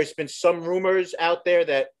 There's been some rumors out there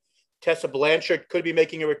that Tessa Blanchard could be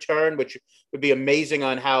making a return, which would be amazing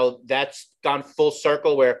on how that's gone full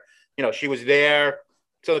circle where, she was there.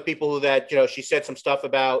 Some of the people who she said some stuff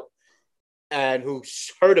about and who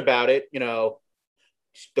heard about it,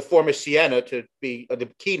 the former Sienna to be the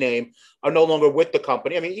key name are no longer with the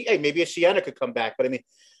company. I mean, hey, maybe a Sienna could come back, but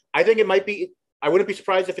I think it might be, I wouldn't be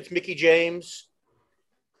surprised if it's Mickie James.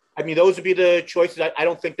 I mean, those would be the choices. I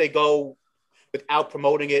don't think they go without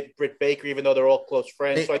promoting it. Britt Baker, even though they're all close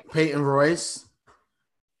friends. Peyton Royce.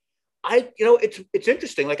 It's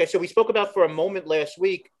interesting. Like I said, we spoke about for a moment last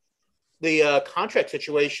week, the contract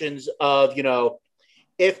situations of,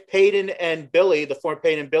 if Peyton and Billy, the former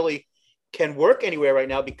Peyton and Billy, can work anywhere right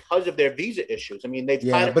now because of their visa issues. I mean,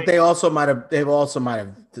 they've also might have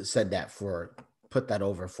said that put that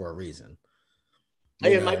over for a reason.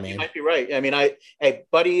 You might be right. I mean,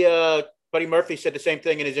 Buddy Murphy said the same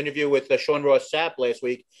thing in his interview with Sean Ross Sapp last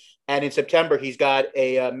week. And in September, he's got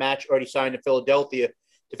a match already signed in Philadelphia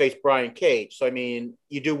to face Brian Cage. So, I mean,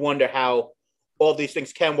 you do wonder how all these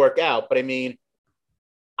things can work out. But I mean,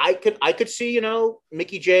 I could see,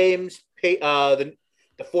 Mickie James, the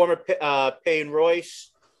former Peyton Royce,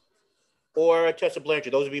 or Tessa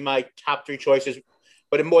Blanchard. Those would be my top three choices.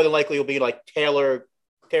 But it more than likely will be like Taylor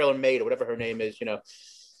Made or whatever her name is,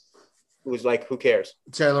 who's like, who cares?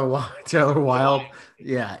 Taylor Wilde.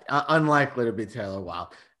 Yeah, unlikely to be Taylor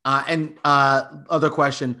Wilde. And other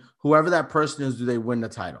question, whoever that person is, do they win the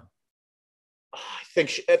title? I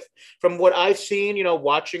think from what I've seen,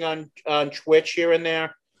 watching on Twitch here and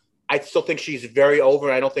there, I still think she's very over.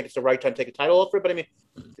 I don't think it's the right time to take a title off her. But I mean,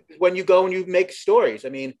 when you go and you make stories, I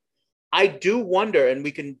mean, I do wonder, and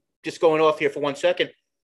we can just going off here for 1 second.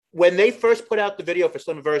 When they first put out the video for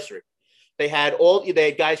Slammiversary, they had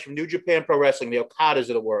guys from New Japan Pro Wrestling, the Okadas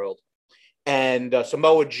of the world, and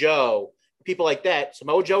Samoa Joe, people like that.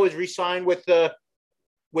 Samoa Joe is re-signed with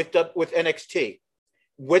NXT.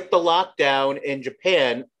 With the lockdown in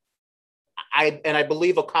Japan, I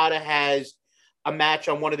believe Okada has a match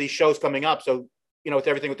on one of these shows coming up. So, with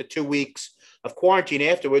everything with the 2 weeks of quarantine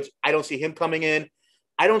afterwards, I don't see him coming in.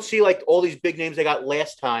 I don't see like all these big names they got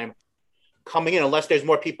last time coming in unless there's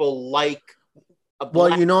more people like.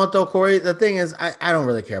 Well, you know what though, Corey? The thing is, I don't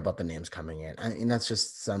really care about the names coming in. I mean, that's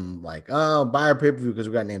just some like, buy our pay-per-view because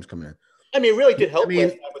we got names coming in. I mean, it really did help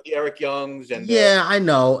last time with the Eric Youngs and I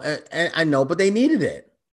know, I know, but they needed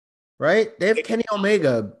it, right? They have Kenny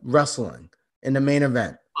Omega wrestling in the main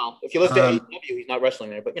event. Well, if you listen to AEW, he's not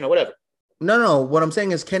wrestling there, but whatever. No. What I'm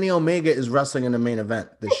saying is Kenny Omega is wrestling in the main event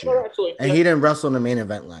this year, and he didn't wrestle in the main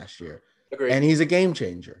event last year. Agreed. And he's a game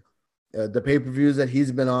changer. The pay-per-views that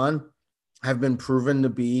he's been on have been proven to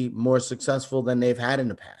be more successful than they've had in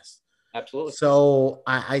the past. Absolutely. So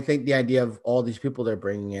I think the idea of all these people they're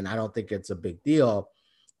bringing in, I don't think it's a big deal.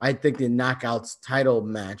 I think the Knockouts title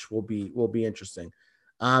match will be interesting.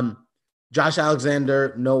 Josh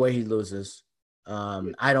Alexander, no way he loses.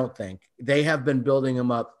 I don't think. They have been building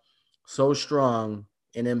him up so strong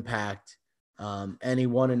in Impact, and he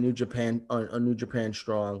won a New Japan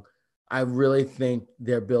Strong. I really think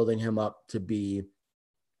they're building him up to be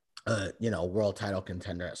world title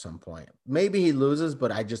contender at some point. Maybe he loses,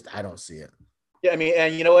 but I don't see it. Yeah, I mean,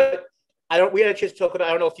 and you know what? We had a chance to talk about.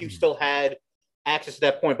 I don't know if you still had access to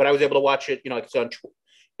that point, but I was able to watch it. It's on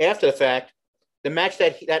after the fact. The match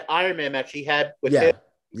that Iron Man match he had with him,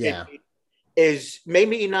 is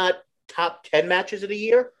maybe not top 10 matches of the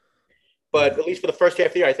year, but at least for the first half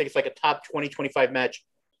of the year, I think it's like a top 20, 25 match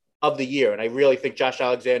of the year. And I really think Josh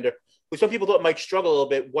Alexander, who some people thought might struggle a little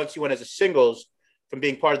bit once he went as a singles from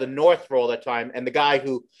being part of the North for all that time, and the guy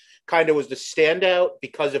who kind of was the standout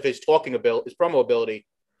because of his talking ability, his promo ability,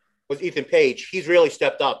 was Ethan Page. He's really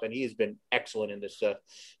stepped up, and he has been excellent in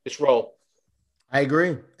this role. I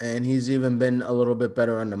agree, and he's even been a little bit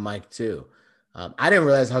better on the mic too. I didn't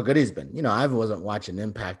realize how good he's been. I wasn't watching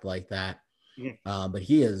Impact like that, but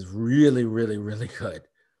he is really, really, really good.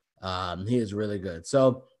 He is really good.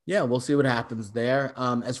 So yeah, we'll see what happens there.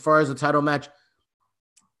 As far as the title match,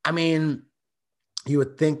 I mean, you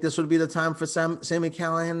would think this would be the time for Sami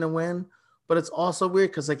Callihan to win, but it's also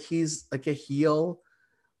weird because like he's like a heel,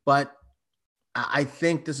 but I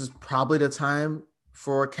think this is probably the time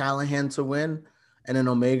for Callihan to win, and then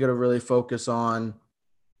Omega to really focus on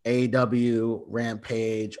AEW,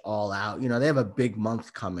 Rampage, All Out. They have a big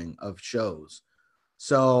month coming of shows.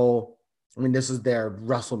 So, I mean, this is their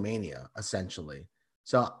WrestleMania, essentially.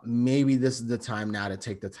 So maybe this is the time now to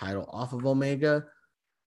take the title off of Omega.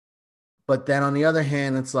 But then on the other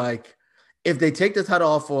hand, it's like, if they take the title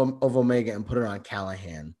off of Omega and put it on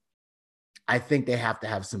Callihan, I think they have to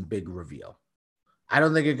have some big reveal. I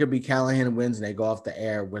don't think it could be Callihan wins and they go off the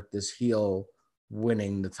air with this heel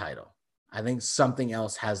winning the title. I think something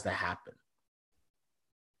else has to happen.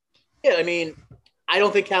 Yeah, I mean, I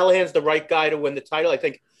don't think Callahan's the right guy to win the title. I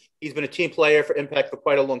think he's been a team player for Impact for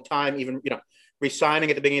quite a long time, even, re-signing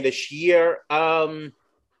at the beginning of this year.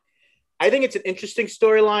 I think it's an interesting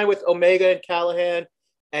storyline with Omega and Callihan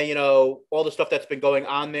and, all the stuff that's been going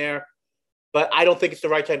on there. But I don't think it's the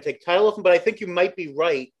right time to take the title off him. But I think you might be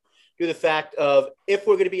right due to the fact of if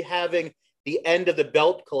we're going to be having the end of the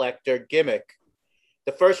belt collector gimmick,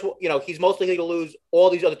 the first, he's mostly going to lose all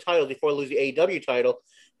these other titles before he loses the AEW title.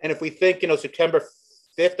 And if we think, September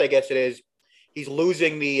 5th, I guess it is, he's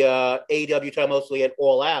losing the AEW title mostly at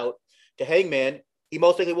All Out to Hangman, he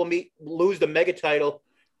most likely will lose the mega title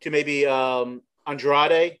to maybe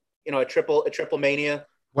Andrade, a triple mania.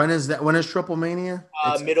 When is that? When is Triple Mania?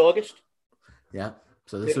 Mid-August. Yeah.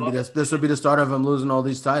 So this would be the start of him losing all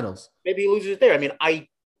these titles. Maybe he loses it there. I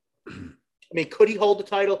mean, could he hold the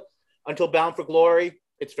title until Bound for Glory?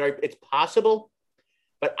 It's possible,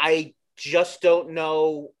 but I just don't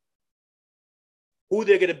know who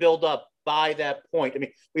they're going to build up by that point. I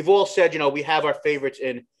mean, we've all said, we have our favorites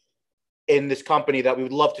in this company that we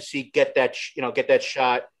would love to see get that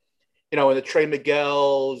shot, in the Trey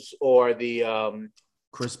Miguel's or the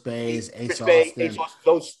Chris Bay's, Ace Austin,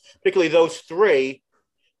 particularly those three.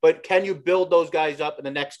 But can you build those guys up in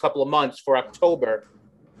the next couple of months for October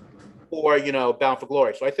or, Bound for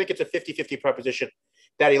Glory? So I think it's a 50-50 proposition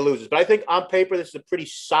that he loses. But I think on paper, this is a pretty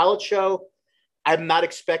solid show. I'm not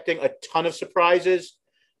expecting a ton of surprises.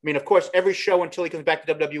 I mean, of course, every show until he comes back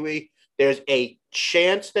to WWE, there's a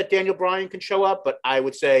chance that Daniel Bryan can show up, but I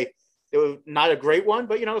would say it was not a great one.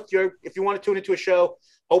 But, if you want to tune into a show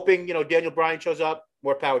hoping, Daniel Bryan shows up,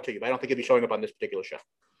 more power to you. But I don't think he'll be showing up on this particular show.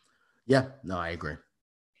 Yeah, no, I agree.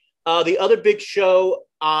 The other big show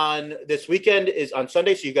on this weekend is on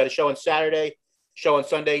Sunday. So you've got a show on Saturday, show on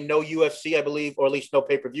Sunday, no UFC, I believe, or at least no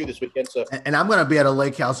pay-per-view this weekend. So, and I'm going to be at a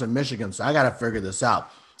lake house in Michigan, so I got to figure this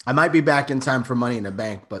out. I might be back in time for Money in the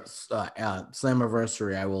Bank, but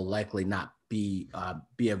Slammiversary I will likely not be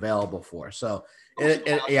available for. So, so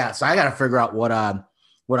I got to figure out what I'm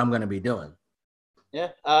going to be doing. Yeah.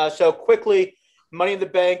 So quickly, Money in the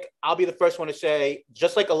Bank, I'll be the first one to say,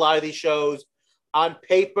 just like a lot of these shows, on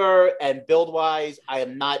paper and build-wise, I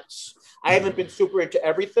haven't been super into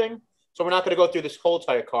everything, so we're not going to go through this whole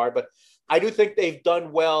entire card, but I do think they've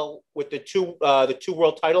done well with the two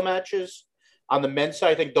world title matches on the men's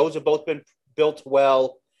side. I think those have both been built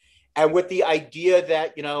well, and with the idea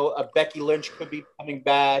that a Becky Lynch could be coming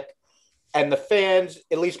back, and the fans,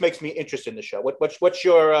 at least makes me interested in the show. What's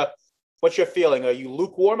your feeling? Are you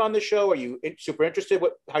lukewarm on the show? Are you super interested?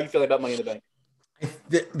 How are you feeling about Money in the Bank?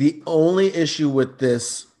 The only issue with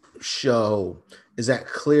this show is that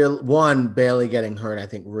Bailey getting hurt, I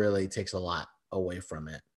think really takes a lot away from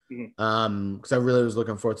it. Because I really was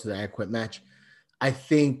looking forward to the I Quit match. I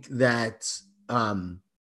think that,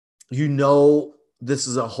 this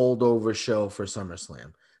is a holdover show for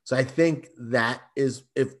SummerSlam. So I think that is,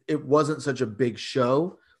 if it wasn't such a big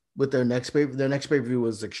show with their next pay-per-view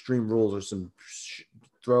was Extreme Rules or some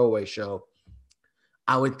throwaway show,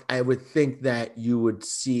 I would think that you would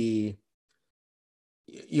see,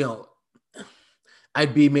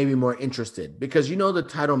 I'd be maybe more interested because the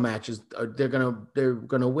title matches they're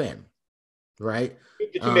gonna win, right?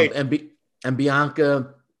 And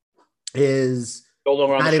Bianca is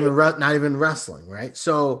not even wrestling, right?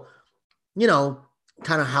 So,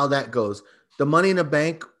 kind of how that goes. The Money in the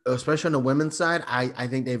Bank, especially on the women's side, I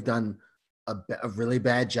think they've done a really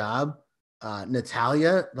bad job.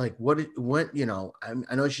 Natalia, like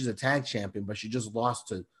I know she's a tag champion, but she just lost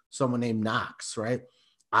to someone named Knox, right?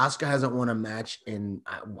 Asuka hasn't won a match in,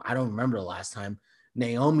 I don't remember the last time.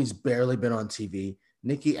 Naomi's barely been on TV.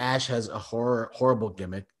 Nikki Ash has a horrible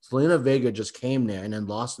gimmick. Selena Vega just came there and then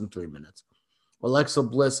lost in 3 minutes. Alexa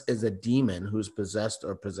Bliss is a demon who's possessed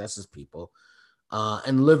or possesses people.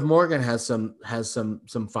 And Liv Morgan has some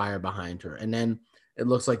fire behind her. And then it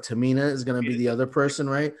looks like Tamina is going to be the other person,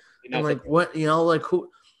 right? And like, what, like who?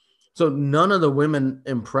 So none of the women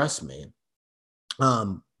impress me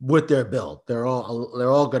with their build. They're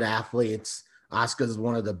all good athletes. Asuka is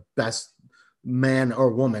one of the best man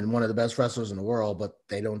or woman, one of the best wrestlers in the world, but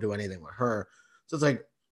they don't do anything with her. So it's like,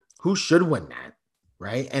 who should win that,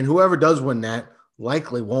 right? And whoever does win that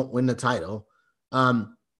likely won't win the title.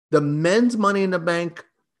 The men's Money in the Bank,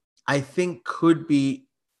 I think, could be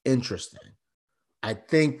interesting. I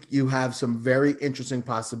think you have some very interesting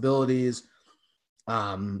possibilities.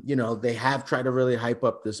 They have tried to really hype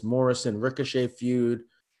up this Morrison Ricochet feud,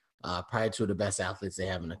 probably two of the best athletes they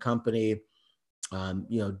have in the company.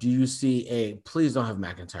 Do you see please don't have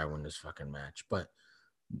McIntyre win this fucking match, but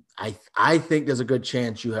I think there's a good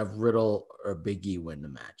chance you have Riddle or Big E win the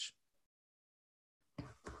match.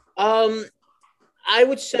 I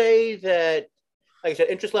would say that, like I said,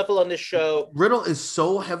 interest level on this show. Riddle is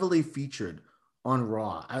so heavily featured on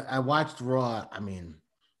Raw. I watched Raw. I mean,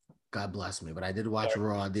 God bless me, but I did watch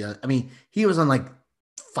Raw. He was on like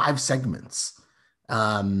 5 segments.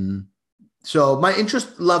 So my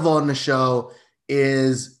interest level on the show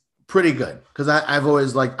is pretty good because I've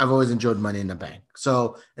always enjoyed Money in the Bank.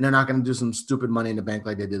 So, and they're not going to do some stupid Money in the Bank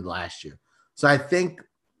like they did last year. So I think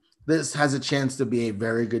this has a chance to be a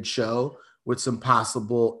very good show with some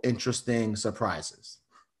possible interesting surprises.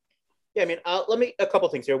 Yeah, let me a couple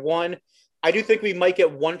things here. One, I do think we might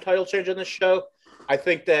get one title change on this show. I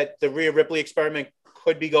think that the Rhea Ripley experiment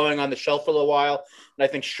could be going on the shelf for a little while, and I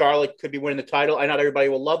think Charlotte could be winning the title. I know not everybody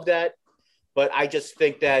will love that, but I just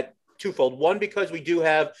think that twofold. One, because we do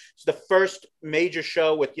have the first major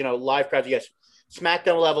show with live crowds. Yes,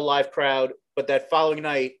 SmackDown will have a live crowd, but that following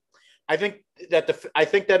night, I think that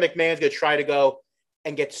McMahon's going to try to go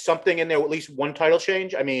and get something in there, at least one title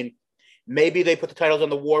change. I mean, maybe they put the titles on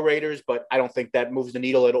the War Raiders, but I don't think that moves the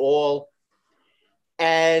needle at all.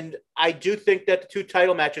 And I do think that the 2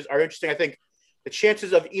 title matches are interesting. I think the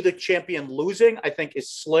chances of either champion losing, I think, is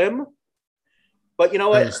slim. But you know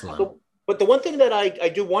what? But the one thing that I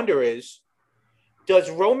do wonder is, does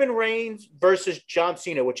Roman Reigns versus John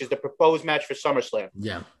Cena, which is the proposed match for SummerSlam,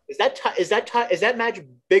 is that match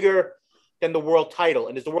bigger than the world title?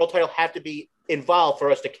 And does the world title have to be involved for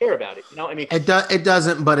us to care about it? It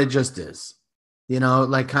doesn't, but it just is.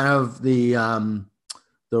 Like kind of the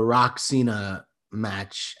Rock Cena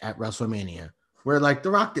match at WrestleMania, where like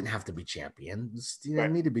The Rock didn't have to be champion. He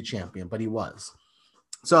didn't need to be champion, but he was.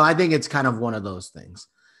 So I think it's kind of one of those things.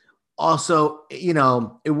 Also,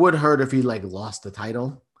 it would hurt if he like lost the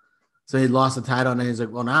title. So he lost the title and then he's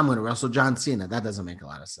like, well, now I'm going to wrestle John Cena. That doesn't make a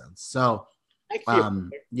lot of sense. So,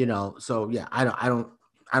 so yeah, I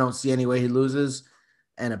don't see any way he loses.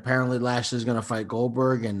 And apparently Lashley's going to fight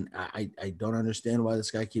Goldberg. And I don't understand why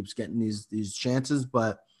this guy keeps getting these chances,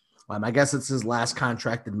 but I guess it's his last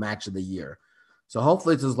contracted match of the year. So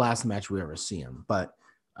hopefully it's his last match we ever see him, but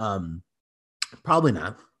probably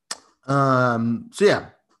not. So yeah,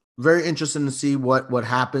 very interesting to see what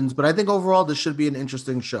happens, but I think overall this should be an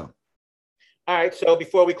interesting show. All right, so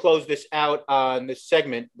before we close this out on this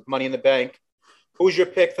segment with Money in the Bank, who's your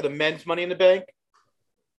pick for the men's Money in the Bank?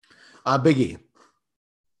 Big E. I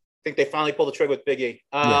think they finally pulled the trigger with Big E.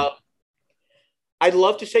 I'd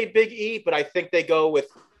love to say Big E, but I think they go with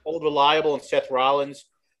Old Reliable and Seth Rollins,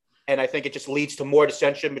 and I think it just leads to more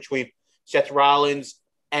dissension between Seth Rollins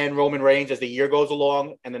and Roman Reigns as the year goes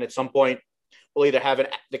along, and then at some point we'll either have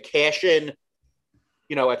the cash in,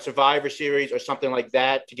 at Survivor Series or something like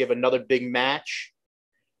that to give another big match,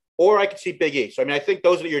 or I could see Big E. So I think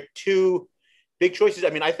those are your 2 big choices.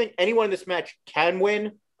 I think anyone in this match can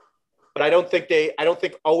win, but I don't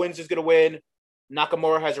think Owens is going to win.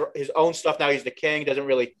 Nakamura has his own stuff now. He's the king. Doesn't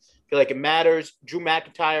really feel like it matters. Drew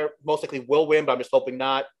McIntyre most likely will win, but I'm just hoping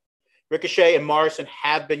not. Ricochet and Morrison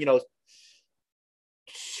have been,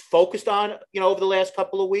 focused on, over the last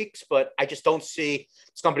couple of weeks, but I just don't see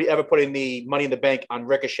somebody ever putting the Money in the Bank on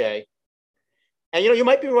Ricochet. And, you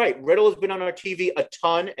might be right. Riddle has been on our TV a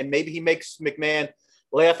ton, and maybe he makes McMahon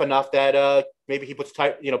laugh enough that maybe he puts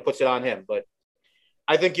it on him. But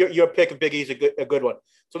I think your pick of Big E is a good one.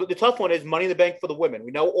 So the tough one is Money in the Bank for the women.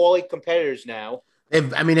 We know all 8 competitors now.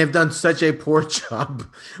 They've done such a poor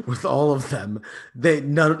job with all of them.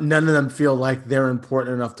 None of them feel like they're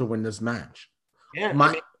important enough to win this match. Yeah,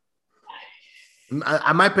 my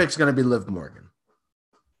pick's going to be Liv Morgan.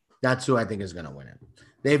 That's who I think is going to win it.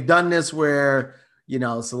 They've done this where,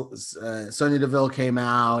 Sonya Deville came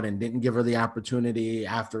out and didn't give her the opportunity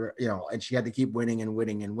after, and she had to keep winning and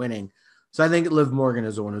winning and winning. So I think Liv Morgan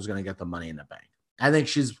is the one who's going to get the Money in the Bank. I think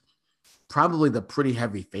she's probably the pretty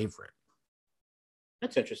heavy favorite.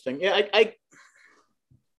 That's interesting. Yeah,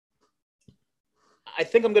 I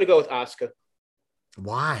think I'm going to go with Asuka.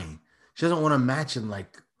 Why? She doesn't want to match in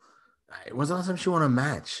when's the last time she won a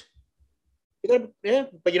match? Yeah,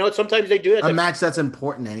 but sometimes they do that. A match that's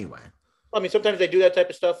important anyway. I mean, sometimes they do that type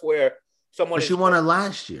of stuff where someone. But she won it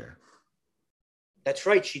last year. That's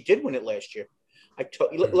right. She did win it last year.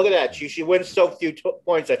 Look at that. She wins so few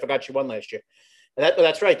points. I forgot she won last year. And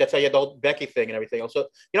that's right. That's how you had the whole Becky thing and everything else. So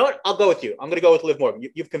you know what? I'll go with you. I'm going to go with Liv Morgan.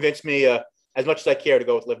 You've convinced me as much as I care to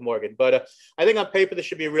go with Liv Morgan. But I think on paper this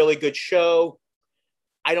should be a really good show.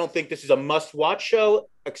 I don't think this is a must-watch show,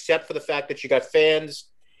 except for the fact that you got fans,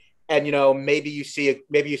 and maybe you see it.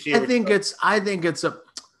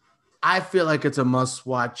 I feel like it's a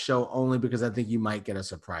must-watch show only because I think you might get a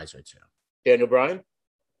surprise or two. Daniel Bryan,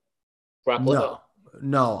 Brock Lesnar.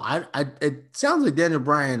 No. It sounds like Daniel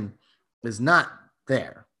Bryan is not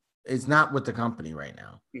there. It's not with the company right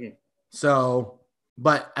now. Mm-hmm. So,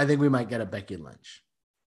 but I think we might get a Becky Lynch.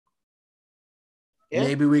 Yeah.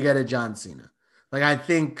 Maybe we get a John Cena. I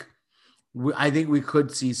think we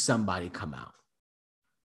could see somebody come out.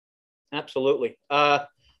 Absolutely.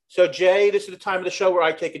 So Jay, this is the time of the show where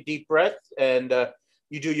I take a deep breath and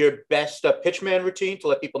you do your best pitchman routine to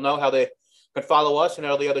let people know how they can follow us and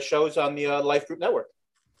all the other shows on the Life Group Network.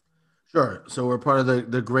 Sure. So we're part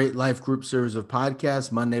of the great Life Group series of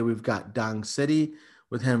podcasts. Monday, we've got Dong City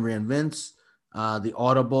with Henry and Vince, the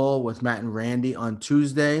Audible with Matt and Randy on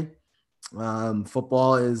Tuesday.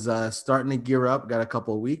 Football is starting to gear up. Got a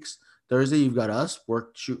couple of weeks. Thursday, you've got us,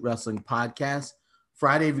 Work Shoot Wrestling Podcast.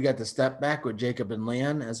 Friday, we got the Step Back with Jacob and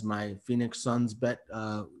Leon as my Phoenix Suns bet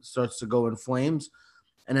starts to go in flames.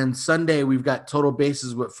 And then Sunday, we've got Total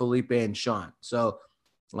Bases with Felipe and Sean. So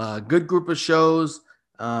good group of shows.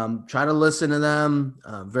 Try to listen to them.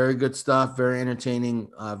 Very good stuff. Very entertaining.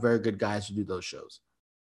 Very good guys who do those shows.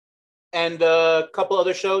 And a couple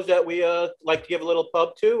other shows that we like to give a little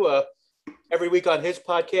pub to. Every week on his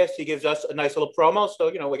podcast, he gives us a nice little promo. So,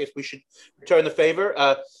 I guess we should return the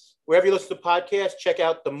favor. Wherever you listen to podcasts, check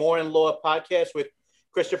out the Morin-Law podcast with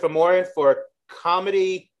Christopher Morin for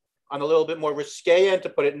comedy on a little bit more risque end, to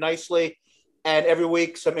put it nicely. And every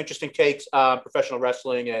week, some interesting takes on professional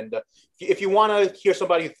wrestling. And if you want to hear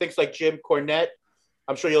somebody who thinks like Jim Cornette,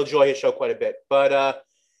 I'm sure you'll enjoy his show quite a bit. But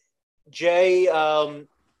Jay,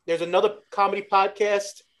 there's another comedy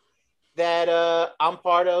podcast that I'm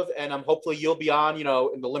part of, and hopefully you'll be on,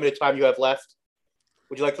 in the limited time you have left.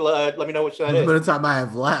 Would you like to let me know which that is? Limited time I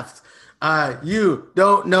have left. You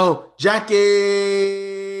don't know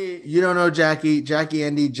Jackie. You don't know Jackie. Jackie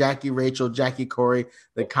Andy, Jackie Rachel, Jackie Corey,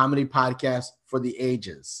 the comedy podcast for the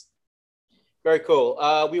ages. Very cool.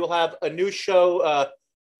 We will have a new show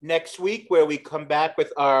next week where we come back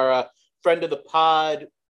with our friend of the pod.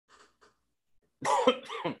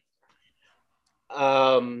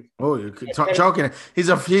 You're choking.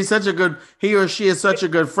 He's such a good. He or she is such a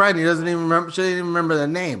good friend. He doesn't even remember. She didn't even remember the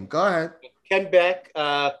name. Go ahead. Ken Beck.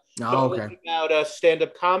 Okay. About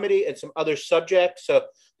stand-up comedy and some other subjects. So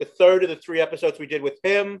the third of the 3 episodes we did with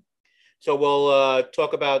him. So we'll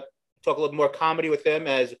talk a little more comedy with him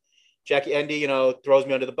as Jackie Andy, throws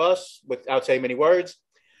me under the bus without saying many words.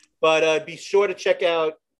 But be sure to check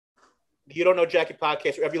out the You Don't Know Jackie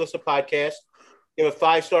podcast wherever you listen to podcasts. Give a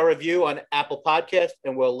 5-star review on Apple Podcast,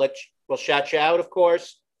 and we'll shout you out, of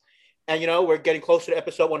course. And we're getting closer to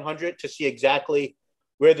episode 100 to see exactly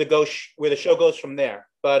where the show goes from there.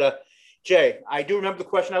 But Jay, I do remember the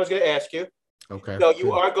question I was going to ask you. Okay. So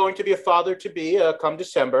you are going to be a father to be come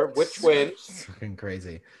December with twins. It's fucking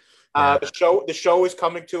crazy. Yeah. The show is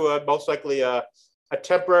coming to most likely a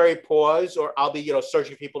temporary pause, or I'll be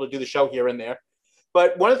searching people to do the show here and there.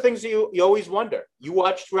 But one of the things you always wonder, you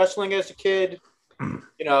watched wrestling as a kid.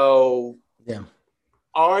 Yeah.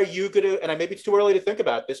 Are you gonna? And maybe it's too early to think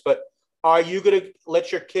about this, but are you gonna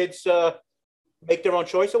let your kids make their own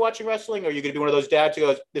choice of watching wrestling? Or are you gonna be one of those dads who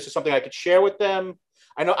goes, "This is something I could share with them"?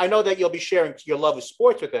 I know that you'll be sharing your love of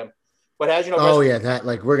sports with them, but as you know, that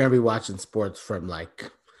we're gonna be watching sports from the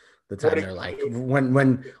time they're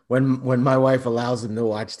when my wife allows them to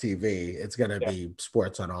watch TV, it's gonna be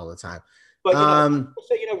sports on all the time. But people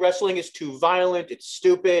say wrestling is too violent. It's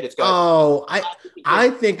stupid. It's got. I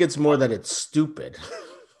think it's more that it's stupid.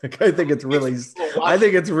 I think it's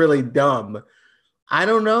really dumb. I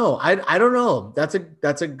don't know. I don't know. That's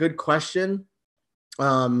a good question.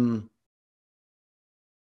 That's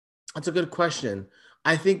a good question.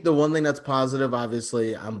 I think the one thing that's positive,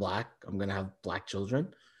 obviously, I'm black. I'm gonna have black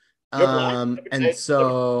children. You're black. And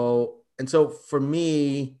so for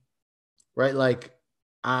me, right, like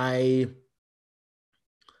I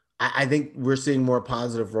I think we're seeing more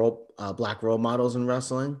positive black role models in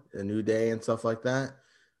wrestling, the New Day and stuff like that.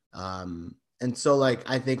 And so like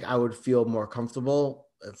I think I would feel more comfortable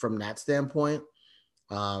from that standpoint.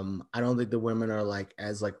 I don't think the women are like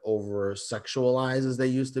as like over sexualized as they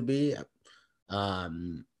used to be.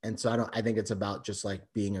 And so I think it's about just like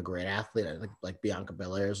being a great athlete. I think like Bianca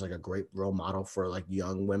Belair is like a great role model for like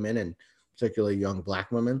young women and particularly young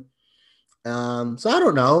black women. So I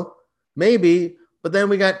don't know, maybe, but then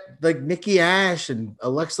we got like Nikki Ash and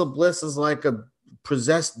Alexa Bliss is like a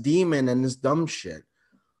possessed demon and this dumb shit.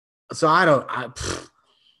 So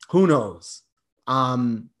who knows?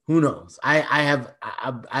 Who knows?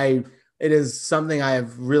 It is something I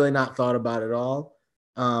have really not thought about at all.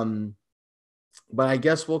 But I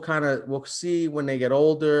guess we'll see when they get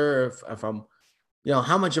older if I'm,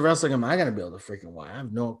 how much of wrestling am I gonna be able to freaking watch?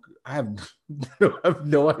 I have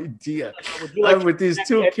no idea. With these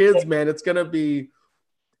two kids, man, it's gonna be,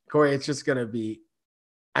 Corey. It's just gonna be.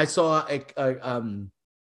 I saw I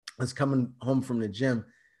was coming home from the gym,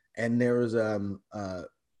 and there was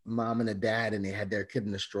mom and a dad, and they had their kid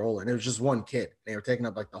in the stroller, and it was just one kid. They were taking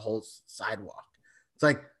up like the whole sidewalk. It's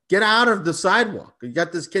like, get out of the sidewalk. You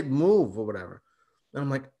got this kid, move or whatever. And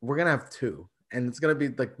I'm like, we're gonna have two. And it's going to be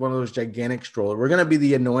like one of those gigantic strollers. We're going to be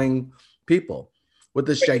the annoying people with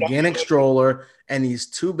this gigantic stroller and these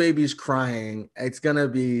two babies crying. It's going to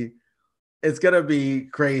be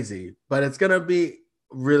crazy, but it's going to be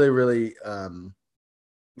really, really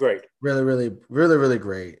great. Really, really, really, really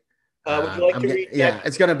great. Would you like to read? Yeah,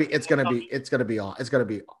 it's going to be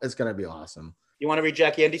awesome. You want to read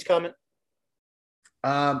Jackie Andy's comment?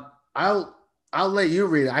 I'll let you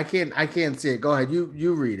read it. I can't see it. Go ahead.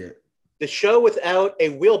 You read it. The show without a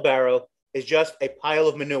wheelbarrow is just a pile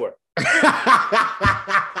of manure.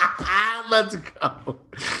 Let's go.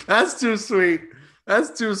 That's too sweet.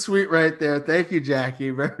 That's too sweet right there. Thank you,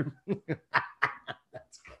 Jackie. That's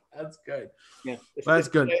good. Yeah, that's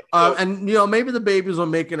good. And maybe the babies will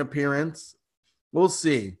make an appearance. We'll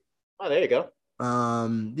see. Oh, there you go.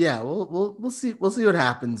 Yeah, we'll see. We'll see what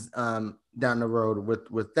happens down the road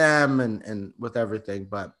with them and with everything.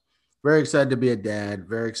 But very excited to be a dad.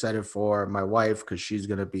 Very excited for my wife because she's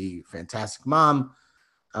gonna be a fantastic mom.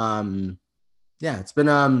 Yeah, it's been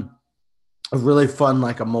a really fun,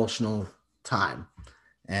 like emotional time,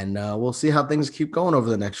 and we'll see how things keep going over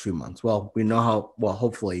the next few months. Well, we know how. Well,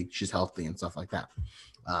 hopefully she's healthy and stuff like that.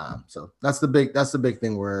 So that's the big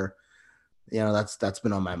thing where, that's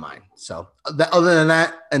been on my mind. So other than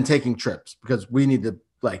that, and taking trips because we need to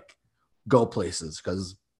like go places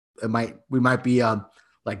because we might be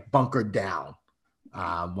like bunkered down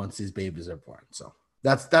once these babies are born. So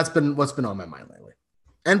that's been what's been on my mind lately.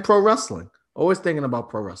 And pro wrestling. Always thinking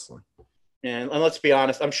about pro wrestling. And let's be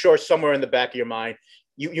honest, I'm sure somewhere in the back of your mind,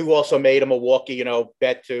 you also made a Milwaukee,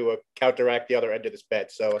 bet to counteract the other end of this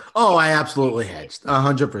bet. So I absolutely hedged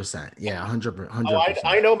 100%. Yeah, 100%. Oh,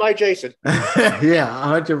 I know my Jason. Yeah,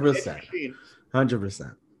 100%.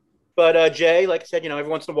 100%. But Jay, like I said,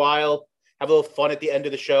 every once in a while, have a little fun at the end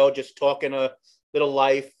of the show, just talking a little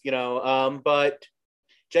life, But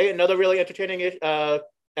Jay, another really entertaining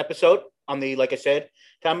episode on the, like I said,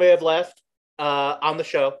 time we have left on the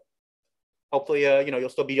show. Hopefully, you'll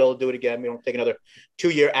still be able to do it again. We don't take another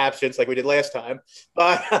 2-year absence like we did last time.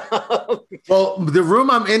 But well, the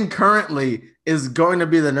room I'm in currently is going to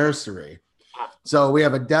be the nursery. So we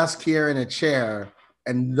have a desk here and a chair,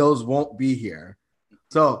 and those won't be here.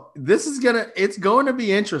 So it's going to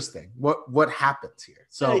be interesting what happens here.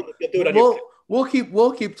 So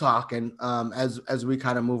we'll keep talking as we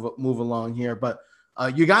kind of move along here. But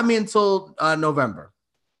you got me until November.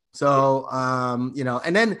 So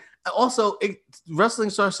and then also wrestling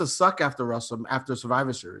starts to suck after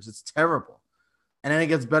Survivor Series. It's terrible, and then it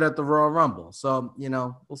gets better at the Royal Rumble. So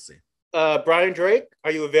we'll see. Brian Drake,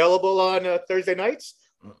 are you available on Thursday nights?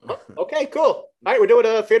 Okay, cool. All right, we're doing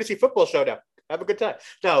a fantasy football show now. Have a good time.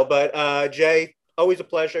 No, but Jay, always a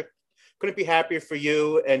pleasure. Couldn't be happier for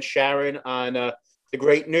you and Sharon on the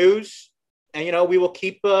great news. And, we will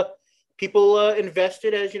keep people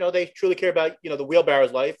invested as, they truly care about, the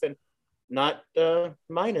wheelbarrow's life and not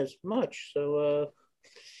mine as much. So,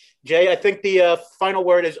 Jay, I think the final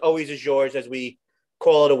word is always yours as we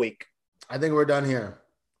call it a week. I think we're done here.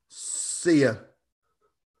 See ya.